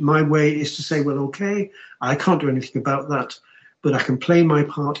about it. My way is to say, well, okay, I can't do anything about that, but I can play my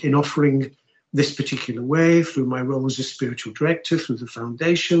part in offering this particular way through my role as a spiritual director, through the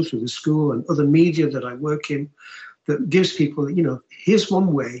foundation, through the school and other media that I work in, that gives people, here's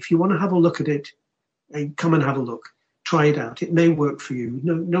one way. If you want to have a look at it, come and have a look. Try it out. It may work for you.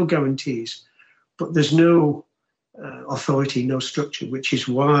 No guarantees. But there's no authority, no structure, which is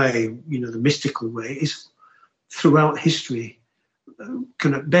why, the mystical way is throughout history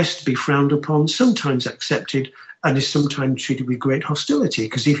can at best be frowned upon, sometimes accepted, and is sometimes treated with great hostility.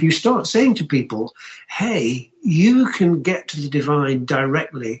 Because if you start saying to people, hey, you can get to the divine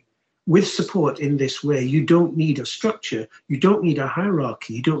directly with support in this way, you don't need a structure, you don't need a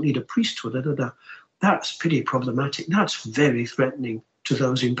hierarchy, you don't need a priesthood, that's pretty problematic. That's very threatening to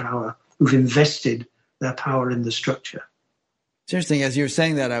those in power who've invested their power in the structure. It's interesting. As you were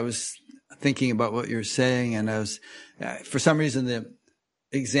saying that, I was thinking about what you're saying, and I was, for some reason, the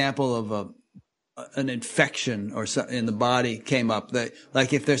example of an infection or in the body came up. That,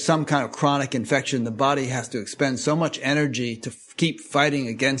 like, if there's some kind of chronic infection, the body has to expend so much energy to keep fighting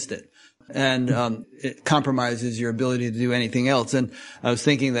against it, and it compromises your ability to do anything else. And I was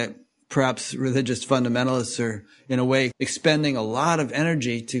thinking that perhaps religious fundamentalists are, in a way, expending a lot of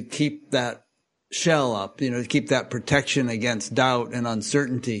energy to keep that shell up, to keep that protection against doubt and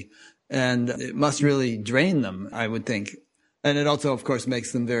uncertainty. And it must really drain them, I would think. And it also, of course,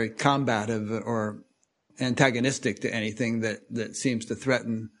 makes them very combative or antagonistic to anything that seems to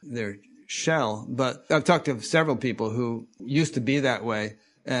threaten their shell. But I've talked to several people who used to be that way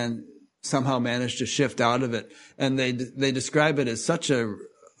and somehow managed to shift out of it. And they describe it as such a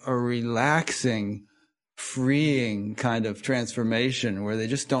relaxing, freeing kind of transformation where they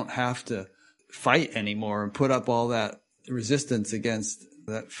just don't have to fight anymore and put up all that resistance against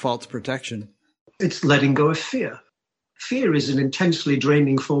that false protection. It's letting go of fear. Fear is an intensely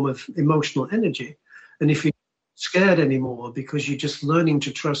draining form of emotional energy. And if you're scared anymore because you're just learning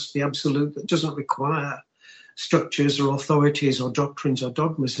to trust the absolute that doesn't require structures or authorities or doctrines or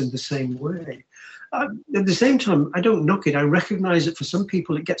dogmas in the same way. At the same time, I don't knock it. I recognize that for some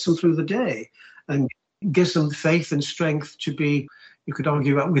people, it gets them through the day and gives them faith and strength to be, you could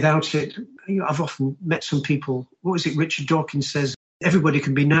argue that without it. I've often met some people, what was it, Richard Dawkins says, everybody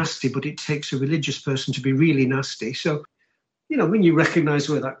can be nasty, but it takes a religious person to be really nasty. So, when you recognize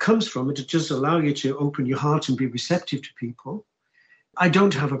where that comes from, it does allow you to open your heart and be receptive to people. I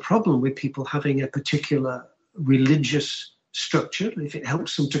don't have a problem with people having a particular religious structure. If it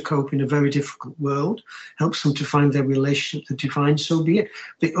helps them to cope in a very difficult world, helps them to find their relationship to the divine, so be it.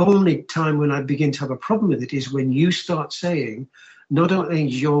 The only time when I begin to have a problem with it is when you start saying, not only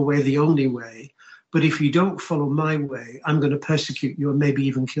is your way the only way, but if you don't follow my way, I'm going to persecute you and maybe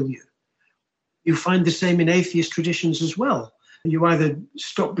even kill you. You find the same in atheist traditions as well. You either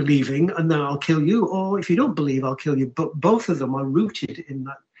stop believing and then I'll kill you, or if you don't believe, I'll kill you. But both of them are rooted in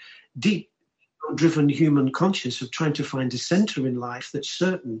that deep, driven human conscience of trying to find a center in life that's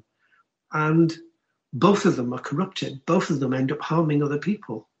certain. And both of them are corrupted. Both of them end up harming other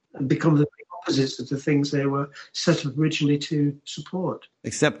people and become the opposites of the things they were set up originally to support.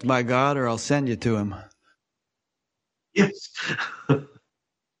 Accept my God or I'll send you to him. Yes.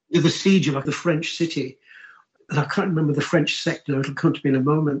 The siege of the French city, and I can't remember the French sect now, it'll come to me in a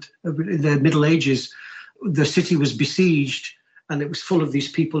moment. In the Middle Ages, the city was besieged and it was full of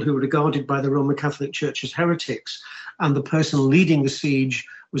these people who were regarded by the Roman Catholic Church as heretics. And the person leading the siege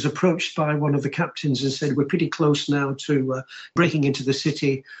was approached by one of the captains and said, we're pretty close now to breaking into the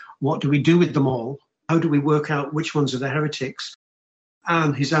city. What do we do with them all? How do we work out which ones are the heretics?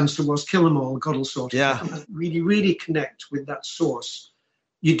 And his answer was, kill them all, God will sort it out. Really, really connect with that source.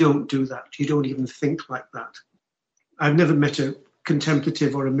 You don't do that. You don't even think like that. I've never met a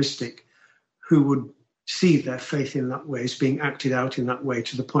contemplative or a mystic who would see their faith in that way as being acted out in that way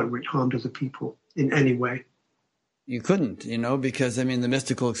to the point where it harmed other people in any way. You couldn't, because, the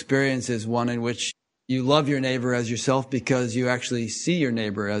mystical experience is one in which you love your neighbor as yourself because you actually see your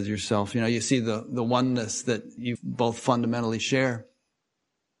neighbor as yourself. You see the oneness that you both fundamentally share.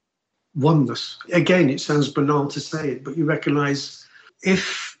 Oneness. Again, it sounds banal to say it, but you recognize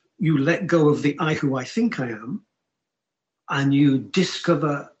if you let go of the I who I think I am and you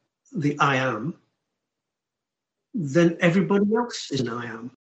discover the I am, then everybody else is an I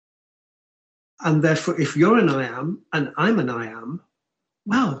am. And therefore, if you're an I am and I'm an I am,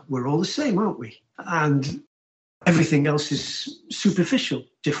 well, we're all the same, aren't we? And everything else is superficial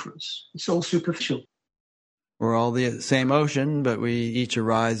difference. It's all superficial. We're all the same ocean, but we each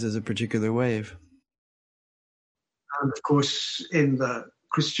arise as a particular wave. And of course, in the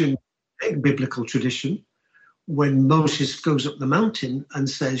Christian biblical tradition, when Moses goes up the mountain and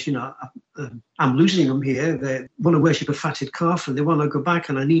says, I'm losing them here. They want to worship a fatted calf and they want to go back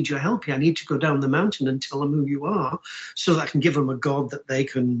and I need your help here. I need to go down the mountain and tell them who you are so that I can give them a God that they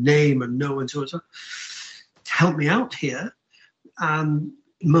can name and know and so on. So, help me out here. And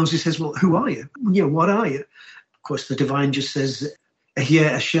Moses says, well, who are you? What are you? Of course, the divine just says,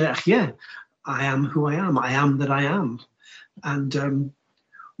 Ehyeh asher ehyeh. I am who I am. I am that I am. And,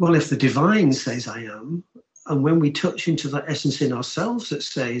 well, if the divine says I am, and when we touch into that essence in ourselves that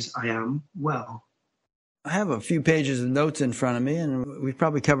says I am, well. I have a few pages of notes in front of me, and we've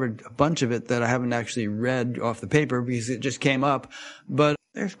probably covered a bunch of it that I haven't actually read off the paper because it just came up. But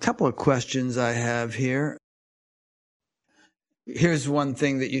there's a couple of questions I have here. Here's one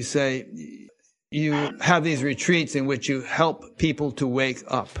thing that you say. You have these retreats in which you help people to wake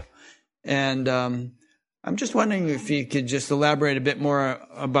up. And I'm just wondering if you could just elaborate a bit more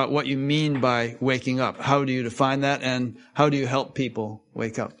about what you mean by waking up. How do you define that, and how do you help people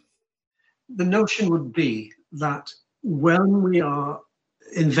wake up? The notion would be that when we are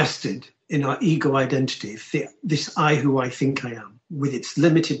invested in our ego identity, this I who I think I am, with its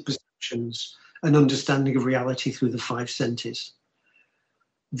limited perceptions and understanding of reality through the five senses,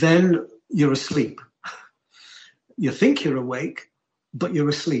 then you're asleep. You think you're awake, but you're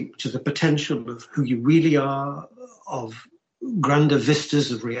asleep to the potential of who you really are, of grander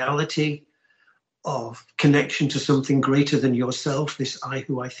vistas of reality, of connection to something greater than yourself, this I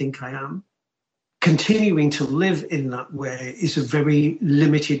who I think I am. Continuing to live in that way is a very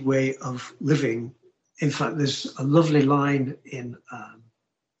limited way of living. In fact, there's a lovely line in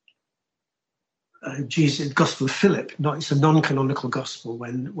Jesus' Gospel of Philip. It's a non-canonical gospel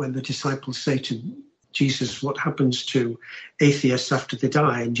when the disciples say to Jesus, what happens to atheists after they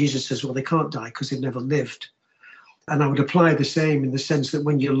die? And Jesus says, well, they can't die because they've never lived. And I would apply the same in the sense that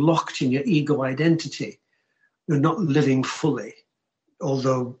when you're locked in your ego identity, you're not living fully.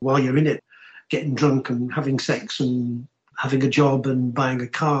 Although while you're in it, getting drunk and having sex and having a job and buying a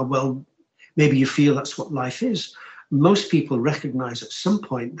car, well, maybe you feel that's what life is. Most people recognize at some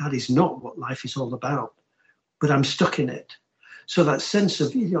point that is not what life is all about, but I'm stuck in it. So that sense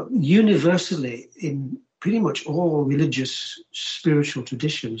of, universally in pretty much all religious, spiritual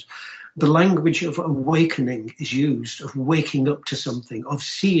traditions, the language of awakening is used, of waking up to something, of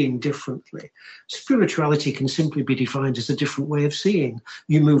seeing differently. Spirituality can simply be defined as a different way of seeing.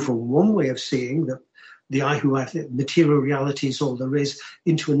 You move from one way of seeing, the I who have material reality is all there is,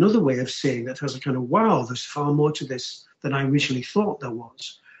 into another way of seeing that has a kind of, wow, there's far more to this than I originally thought there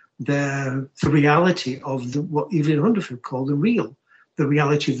was. The reality of what Evelyn Hungerford called the real, the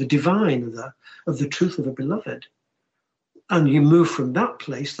reality of the divine, of the truth of a beloved. And you move from that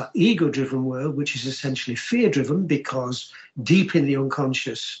place, that ego-driven world, which is essentially fear-driven, because deep in the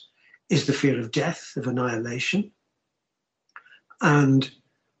unconscious is the fear of death, of annihilation. And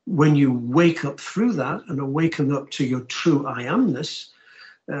when you wake up through that and awaken up to your true I amness,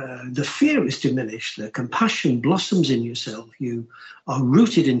 the fear is diminished, the compassion blossoms in yourself. You are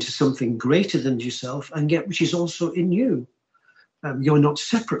rooted into something greater than yourself, and yet which is also in you. You're not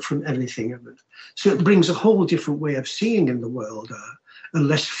separate from anything of it. So it brings a whole different way of seeing in the world, a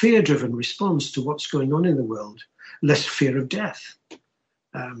less fear-driven response to what's going on in the world, less fear of death,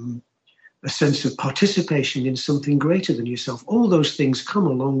 a sense of participation in something greater than yourself. All those things come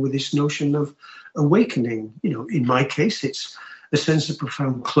along with this notion of awakening. In my case, it's a sense of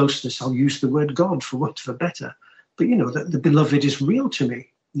profound closeness. I'll use the word God for want of a better. But, that the beloved is real to me,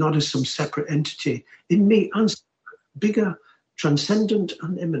 not as some separate entity in me, and bigger, transcendent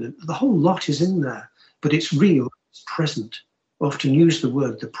and immanent. The whole lot is in there, but it's real, it's present. I often use the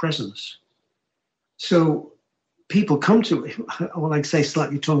word, the presence. So people come to, well, I'd say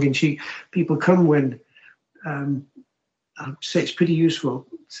slightly tongue-in-cheek, people come when, I'd say it's pretty useful,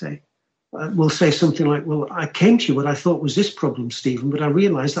 we'll say something like, well, I came to you what I thought was this problem, Stephen, but I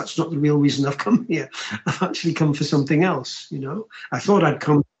realized that's not the real reason I've come here. I've actually come for something else, I thought I'd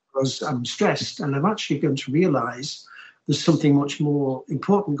come because I'm stressed, and I've actually come to realize there's something much more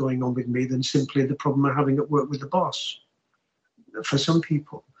important going on with me than simply the problem I'm having at work with the boss, for some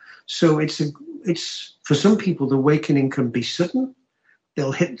people. So it's for some people, the awakening can be sudden.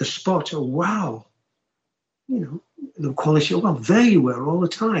 They'll hit the spot, oh, wow, the quality, oh, well, there you were all the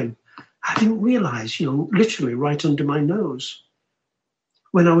time. I didn't realize, literally right under my nose.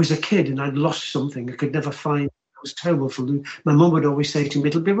 When I was a kid and I'd lost something I could never find, it was terrible for me. My mum would always say to me,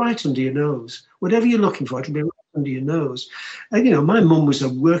 it'll be right under your nose. Whatever you're looking for, it'll be right under your nose. And, my mum was a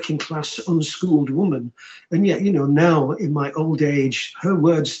working class, unschooled woman. And yet, now in my old age, her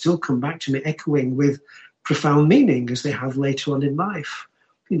words still come back to me echoing with profound meaning as they have later on in life.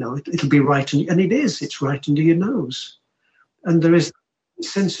 It'll be right, and it is, it's right under your nose. And there is a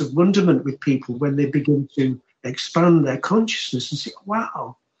sense of wonderment with people when they begin to expand their consciousness and say,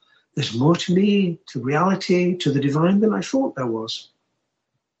 wow, there's more to me, to reality, to the divine than I thought there was.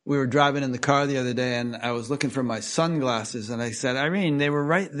 We were driving in the car the other day and I was looking for my sunglasses and I said, Irene, they were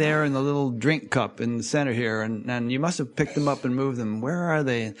right there in the little drink cup in the center here and you must have picked them up and moved them. Where are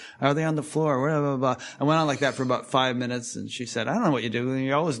they? Are they on the floor? Blah, blah, blah. I went on like that for about 5 minutes and she said, I don't know what you do.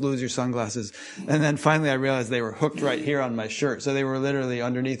 You always lose your sunglasses. And then finally I realized they were hooked right here on my shirt. So they were literally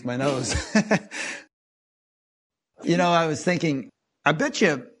underneath my nose. I was thinking, I bet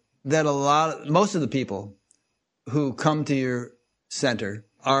you that most of the people who come to your center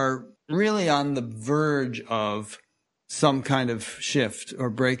are really on the verge of some kind of shift or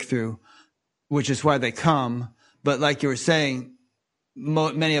breakthrough, which is why they come. But like you were saying,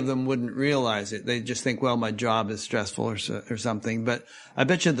 many of them wouldn't realize it. They just think, well, my job is stressful or something. But I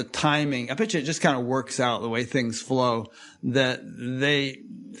bet you it just kind of works out the way things flow, that they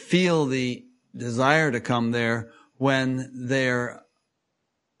feel the desire to come there when they're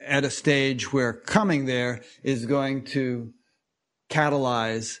at a stage where coming there is going to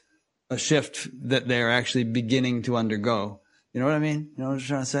catalyze a shift that they're actually beginning to undergo. You know what I mean? You know what I'm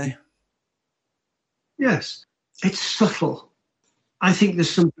trying to say? Yes. It's subtle. I think there's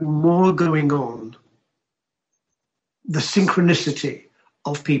something more going on. The synchronicity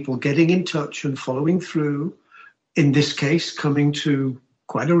of people getting in touch and following through, in this case, coming to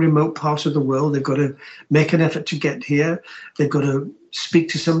quite a remote part of the world. They've got to make an effort to get here. They've got to speak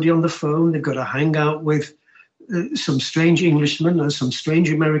to somebody on the phone. They've got to hang out with some strange Englishman and some strange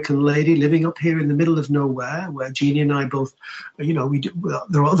American lady living up here in the middle of nowhere, where Jeannie and I both, there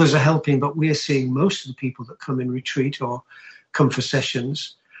are others are helping, but we're seeing most of the people that come in retreat or come for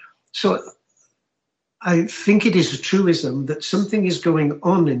sessions. So I think it is a truism that something is going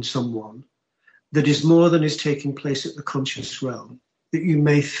on in someone that is more than is taking place at the conscious realm, that you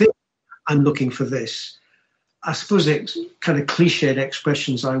may think, I'm looking for this. I suppose it's kind of cliched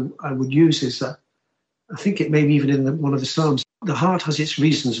expressions I would use is that, I think it may be even in one of the Psalms, the heart has its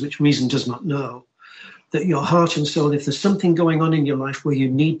reasons, which reason does not know. That your heart and soul, if there's something going on in your life where you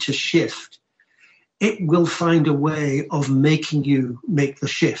need to shift, it will find a way of making you make the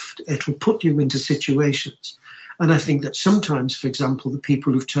shift. It will put you into situations. And I think that sometimes, for example, the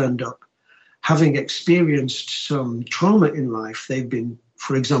people who've turned up, having experienced some trauma in life, they've been,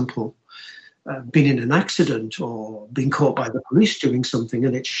 for example, been in an accident or been caught by the police doing something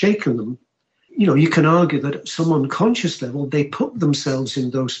and it's shaken them. You can argue that at some unconscious level, they put themselves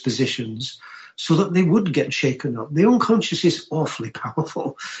in those positions so that they would get shaken up. The unconscious is awfully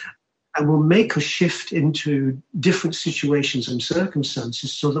powerful and will make us shift into different situations and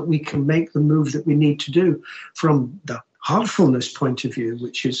circumstances so that we can make the move that we need to do from the heartfulness point of view,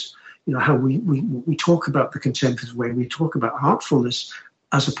 which is, how we talk about the contemplative way. We talk about heartfulness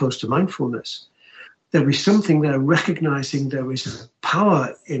as opposed to mindfulness. There is something there recognizing there is a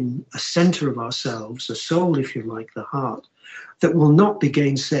power in a center of ourselves, a soul, if you like, the heart, that will not be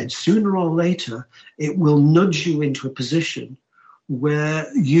gainsaid. Sooner or later, it will nudge you into a position where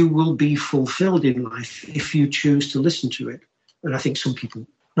you will be fulfilled in life if you choose to listen to it. And I think some people,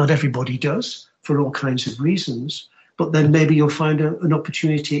 not everybody does, for all kinds of reasons, but then maybe you'll find an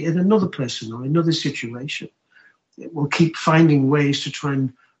opportunity in another person or another situation. It will keep finding ways to try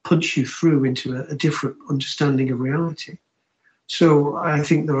and punch you through into a different understanding of reality. So I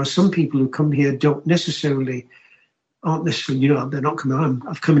think there are some people who come here aren't necessarily, they're not coming,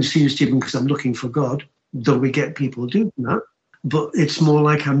 I've come and seen you, Stephen, because I'm looking for God, though we get people doing that. But it's more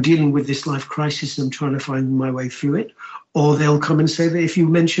like I'm dealing with this life crisis and I'm trying to find my way through it. Or they'll come and say that if you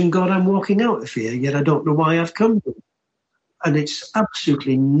mention God, I'm walking out of here, yet I don't know why I've come. And it's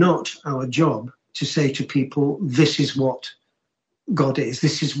absolutely not our job to say to people, this is what God is,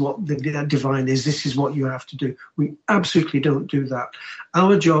 this is what the divine is, this is what you have to do. We absolutely don't do that.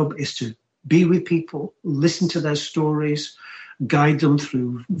 Our job is to be with people, listen to their stories, guide them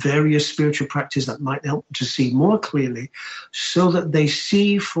through various spiritual practices that might help them to see more clearly so that they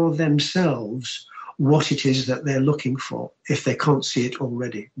see for themselves what it is that they're looking for if they can't see it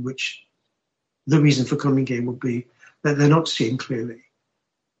already, which the reason for coming here would be that they're not seeing clearly,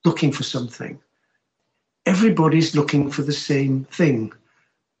 looking for something. Everybody's looking for the same thing.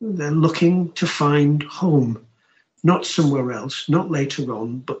 They're looking to find home, not somewhere else, not later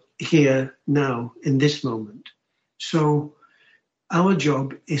on, but here, now, in this moment. So our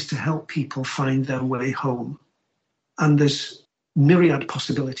job is to help people find their way home. And there's myriad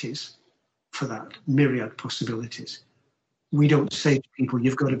possibilities for that, myriad possibilities. We don't say to people,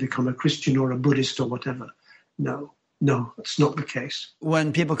 you've got to become a Christian or a Buddhist or whatever. No, it's not the case.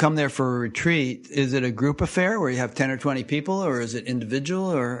 When people come there for a retreat, is it a group affair where you have 10 or 20 people, or is it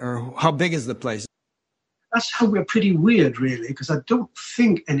individual, or how big is the place? That's how we're pretty weird, really, because I don't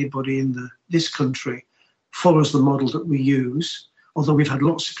think anybody in this country follows the model that we use, although we've had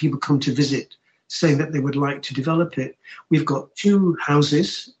lots of people come to visit saying that they would like to develop it. We've got 2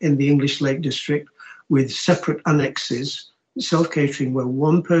 houses in the English Lake District with separate annexes, self-catering, where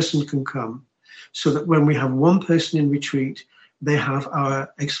one person can come, so that when we have one person in retreat, they have our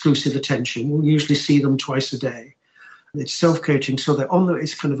exclusive attention. We'll usually see them twice a day. It's self-catering, so they're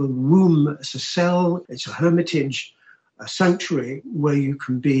it's kind of a room, it's a cell, it's a hermitage, a sanctuary where you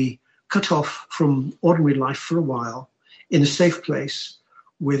can be cut off from ordinary life for a while in a safe place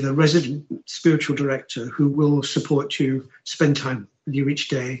with a resident spiritual director who will support you, spend time with you each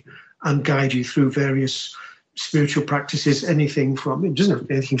day and guide you through various spiritual practices, anything from, it doesn't have to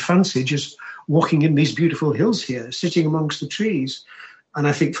be anything fancy, just walking in these beautiful hills here, sitting amongst the trees. And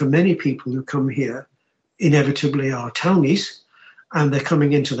I think for many people who come here, inevitably are townies, and they're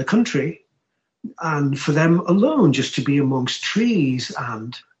coming into the country, and for them alone, just to be amongst trees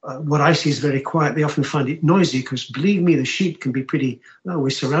and what I see is very quiet. They often find it noisy because, believe me, the sheep can be pretty,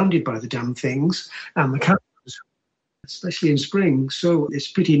 we're surrounded by the damn things, and the cows, especially in spring. So it's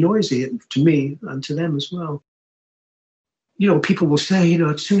pretty noisy to me and to them as well. People will say,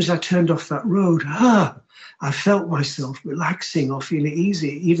 as soon as I turned off that road, I felt myself relaxing or feeling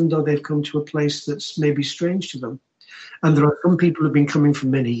easy, even though they've come to a place that's maybe strange to them. And there are some people who've been coming for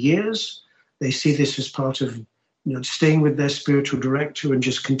many years. They see this as part of staying with their spiritual director and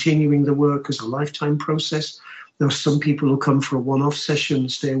just continuing the work as a lifetime process. There are some people who come for a one-off session,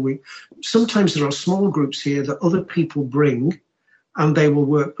 stay a week. Sometimes there are small groups here that other people bring, and they will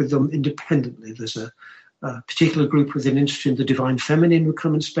work with them independently. There's a particular group with an interest in the divine feminine who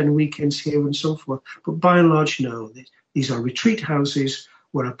come and spend weekends here and so forth. But by and large, no. These are retreat houses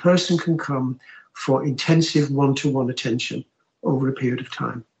where a person can come for intensive one-to-one attention over a period of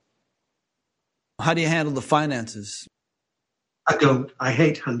time. How do you handle the finances? I don't. I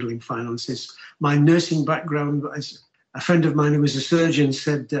hate handling finances. My nursing background, a friend of mine who was a surgeon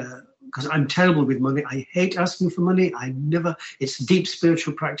said, because I'm terrible with money, I hate asking for money. It's deep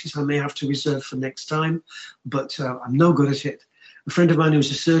spiritual practice I may have to reserve for next time, but I'm no good at it. A friend of mine who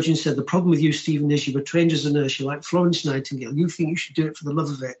was a surgeon said, the problem with you, Stephen, is you were trained as a nurse. You're like Florence Nightingale. You think you should do it for the love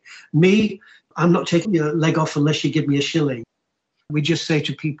of it. Me, I'm not taking your leg off unless you give me a shilling. We just say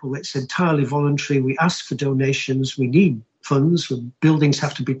to people, it's entirely voluntary. We ask for donations. We need funds. Buildings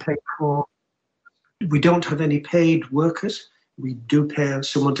have to be paid for. We don't have any paid workers. We do pay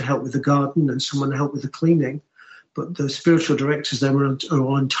someone to help with the garden and someone to help with the cleaning. But the spiritual directors then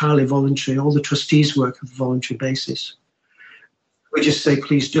are entirely voluntary. All the trustees work on a voluntary basis. We just say,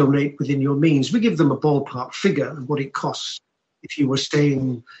 please donate within your means. We give them a ballpark figure of what it costs if you were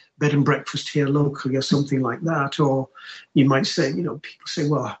staying bed and breakfast here locally or something like that. Or you might say, people say,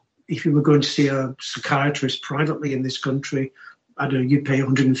 well, if you were going to see a psychiatrist privately in this country, I don't know, you pay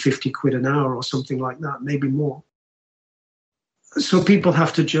 150 quid an hour or something like that, maybe more. So people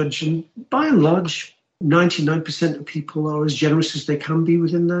have to judge, and by and large, 99% of people are as generous as they can be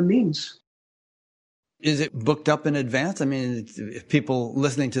within their means. Is it booked up in advance? I mean, if people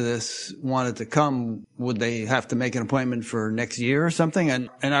listening to this wanted to come, would they have to make an appointment for next year or something? And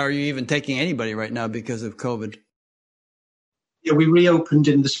are you even taking anybody right now because of COVID? Yeah, we reopened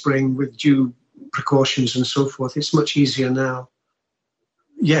in the spring with due precautions and so forth. It's much easier now.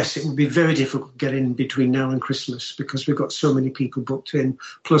 Yes, it would be very difficult to get in between now and Christmas because we've got so many people booked in.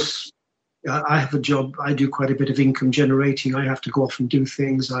 Plus, I have a job. I do quite a bit of income generating. I have to go off and do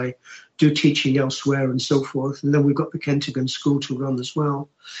things. I do teaching elsewhere and so forth. And then we've got the Kentigern School to run as well.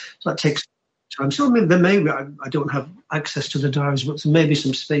 So that takes time. So I don't have access to the diaries, but there may be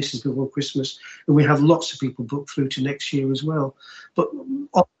some spaces before Christmas. And we have lots of people booked through to next year as well. But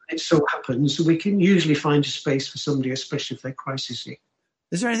often it so happens we can usually find a space for somebody, especially if they're crisisy.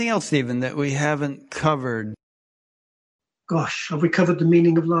 Is there anything else, Stephen, that we haven't covered? Gosh, have we covered the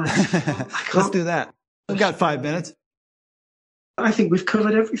meaning of life? Let's do that. We've got 5 minutes. I think we've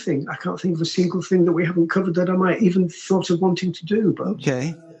covered everything. I can't think of a single thing that we haven't covered that I might even thought of wanting to do. But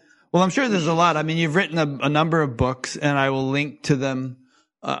okay. Well, I'm sure there's a lot. I mean, you've written a number of books, and I will link to them.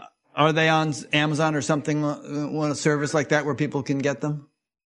 Are they on Amazon or something, a service like that where people can get them?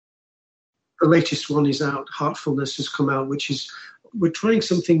 The latest one is out. Heartfulness has come out, which is... We're trying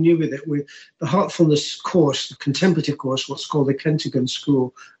something new with it. With the Heartfulness course, the contemplative course, what's called the Kentigern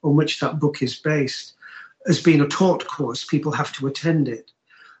School, on which that book is based, has been a taught course. People have to attend it.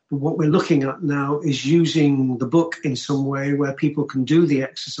 But what we're looking at now is using the book in some way where people can do the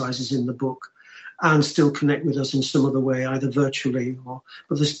exercises in the book and still connect with us in some other way, either virtually or...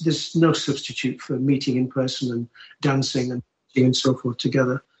 But there's no substitute for meeting in person and dancing and so forth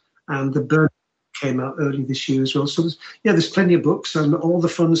together. And the burn came out early this year as well. So there's plenty of books, and all the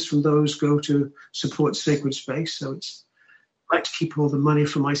funds from those go to support Sacred Space. So I like to keep all the money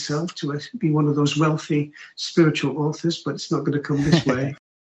for myself to be one of those wealthy spiritual authors, but it's not going to come this way.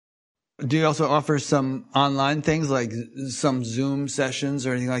 Do you also offer some online things like some Zoom sessions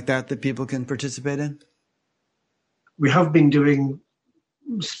or anything like that people can participate in? We have been doing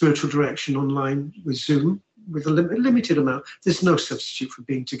spiritual direction online with Zoom with a limited amount. There's no substitute for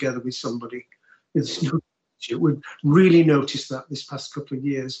being together with somebody. We've really noticed that this past couple of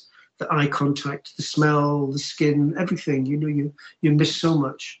years, the eye contact, the smell, the skin, everything. You miss so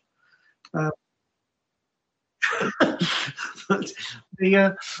much. But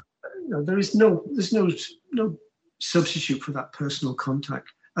there's no substitute for that personal contact.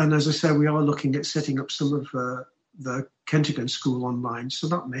 And as I say, we are looking at setting up some of the Kentigern School online, so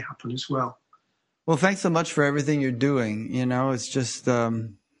that may happen as well. Well, thanks so much for everything you're doing. It's just.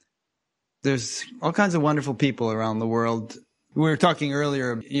 There's all kinds of wonderful people around the world. We were talking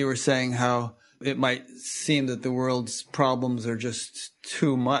earlier, you were saying how it might seem that the world's problems are just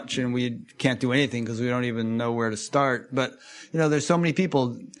too much and we can't do anything because we don't even know where to start. But, there's so many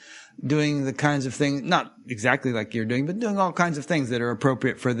people doing the kinds of things, not exactly like you're doing, but doing all kinds of things that are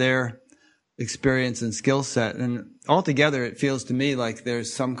appropriate for their experience and skill set. And altogether, it feels to me like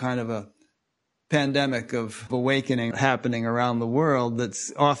there's some kind of a pandemic of awakening happening around the world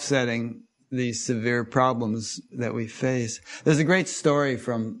that's offsetting these severe problems that we face. There's a great story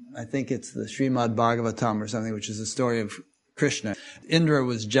from, I think it's the Srimad Bhagavatam or something, which is a story of Krishna. Indra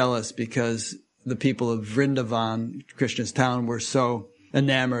was jealous because the people of Vrindavan, Krishna's town, were so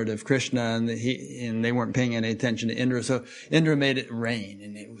enamored of Krishna, and they weren't paying any attention to Indra. So Indra made it rain,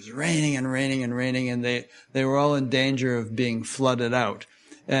 and it was raining and raining and raining, and they were all in danger of being flooded out.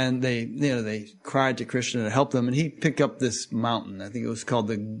 And they cried to Krishna to help them, and he picked up this mountain. I think it was called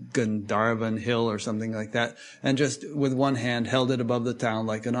the Gandharvan Hill or something like that, and just with one hand held it above the town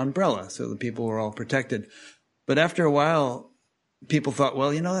like an umbrella, so the people were all protected. But after a while, people thought,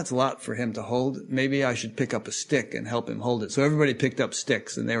 well, that's a lot for him to hold. Maybe I should pick up a stick and help him hold it. So everybody picked up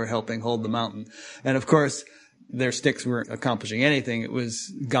sticks, and they were helping hold the mountain. And of course, their sticks weren't accomplishing anything. It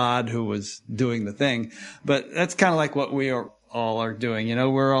was God who was doing the thing. But that's kind of like what we all are doing.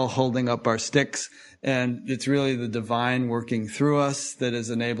 We're all holding up our sticks, and it's really the divine working through us that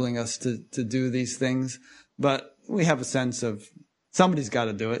is enabling us to do these things. But we have a sense of somebody's got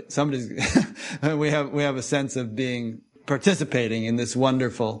to do it. We have a sense of participating in this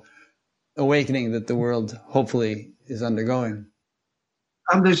wonderful awakening that the world hopefully is undergoing.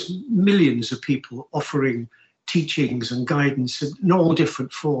 And there's millions of people offering teachings and guidance in all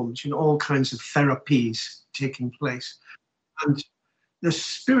different forms, all kinds of therapies taking place. And the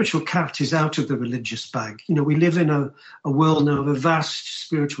spiritual cat is out of the religious bag. We live in a world now of a vast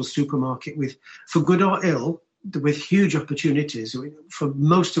spiritual supermarket with, for good or ill, with huge opportunities. For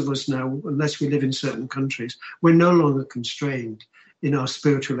most of us now, unless we live in certain countries, we're no longer constrained in our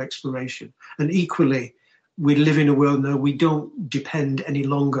spiritual exploration. And equally, we live in a world now we don't depend any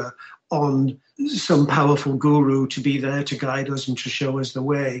longer on some powerful guru to be there to guide us and to show us the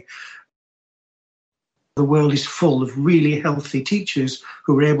way. The world is full of really healthy teachers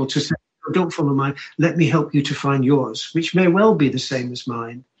who are able to say, don't follow mine, let me help you to find yours, which may well be the same as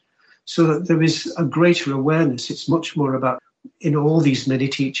mine. So that there is a greater awareness. It's much more about, in all these many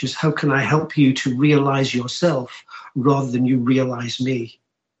teachers, how can I help you to realize yourself rather than you realize me?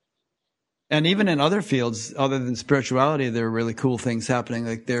 And even in other fields, other than spirituality, there are really cool things happening.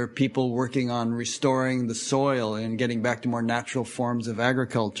 Like there are people working on restoring the soil and getting back to more natural forms of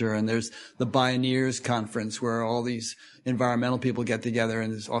agriculture. And there's the Bioneers Conference where all these environmental people get together,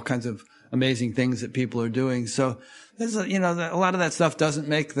 and there's all kinds of amazing things that people are doing. So there's a lot of that stuff doesn't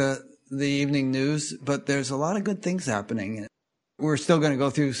make the evening news, but there's a lot of good things happening. We're still going to go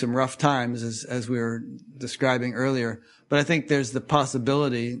through some rough times as we were describing earlier, but I think there's the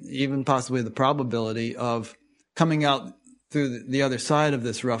possibility, even possibly the probability, of coming out through the other side of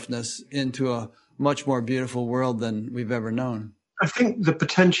this roughness into a much more beautiful world than we've ever known. I think the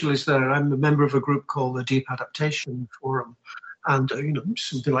potential is there. I'm a member of a group called the Deep Adaptation Forum, and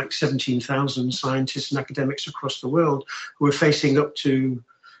something like 17,000 scientists and academics across the world who are facing up to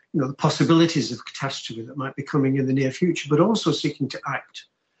the possibilities of catastrophe that might be coming in the near future, but also seeking to act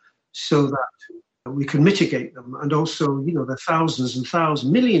so that we can mitigate them. And also, there are thousands and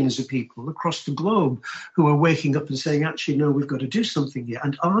thousands, millions of people across the globe who are waking up and saying, actually, no, we've got to do something here,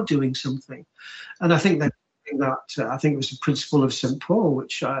 and are doing something. And I think that I think it was the principle of St. Paul,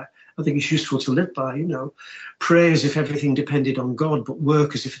 which I think is useful to live by. Pray as if everything depended on God, but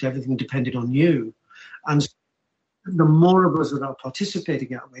work as if everything depended on you. And the more of us that are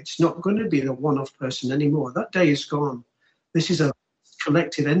participating out there, it's not going to be the one-off person anymore. That day is gone. This is a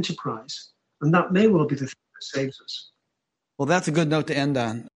collective enterprise, and that may well be the thing that saves us. Well, that's a good note to end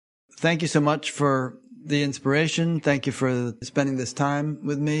on. Thank you so much for the inspiration. Thank you for spending this time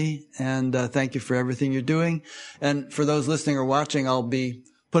with me, and thank you for everything you're doing. And for those listening or watching, I'll be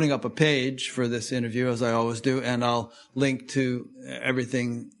putting up a page for this interview, as I always do, and I'll link to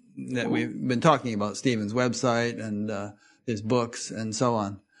everything that we've been talking about, Stephen's website and his books and so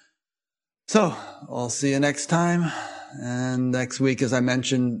on. So I'll see you next time. And next week, as I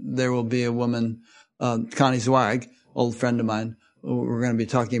mentioned, there will be a woman, Connie Zweig, old friend of mine. We're going to be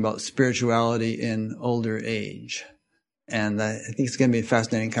talking about spirituality in older age. And I think it's going to be a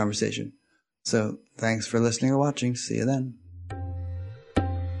fascinating conversation. So thanks for listening or watching. See you then.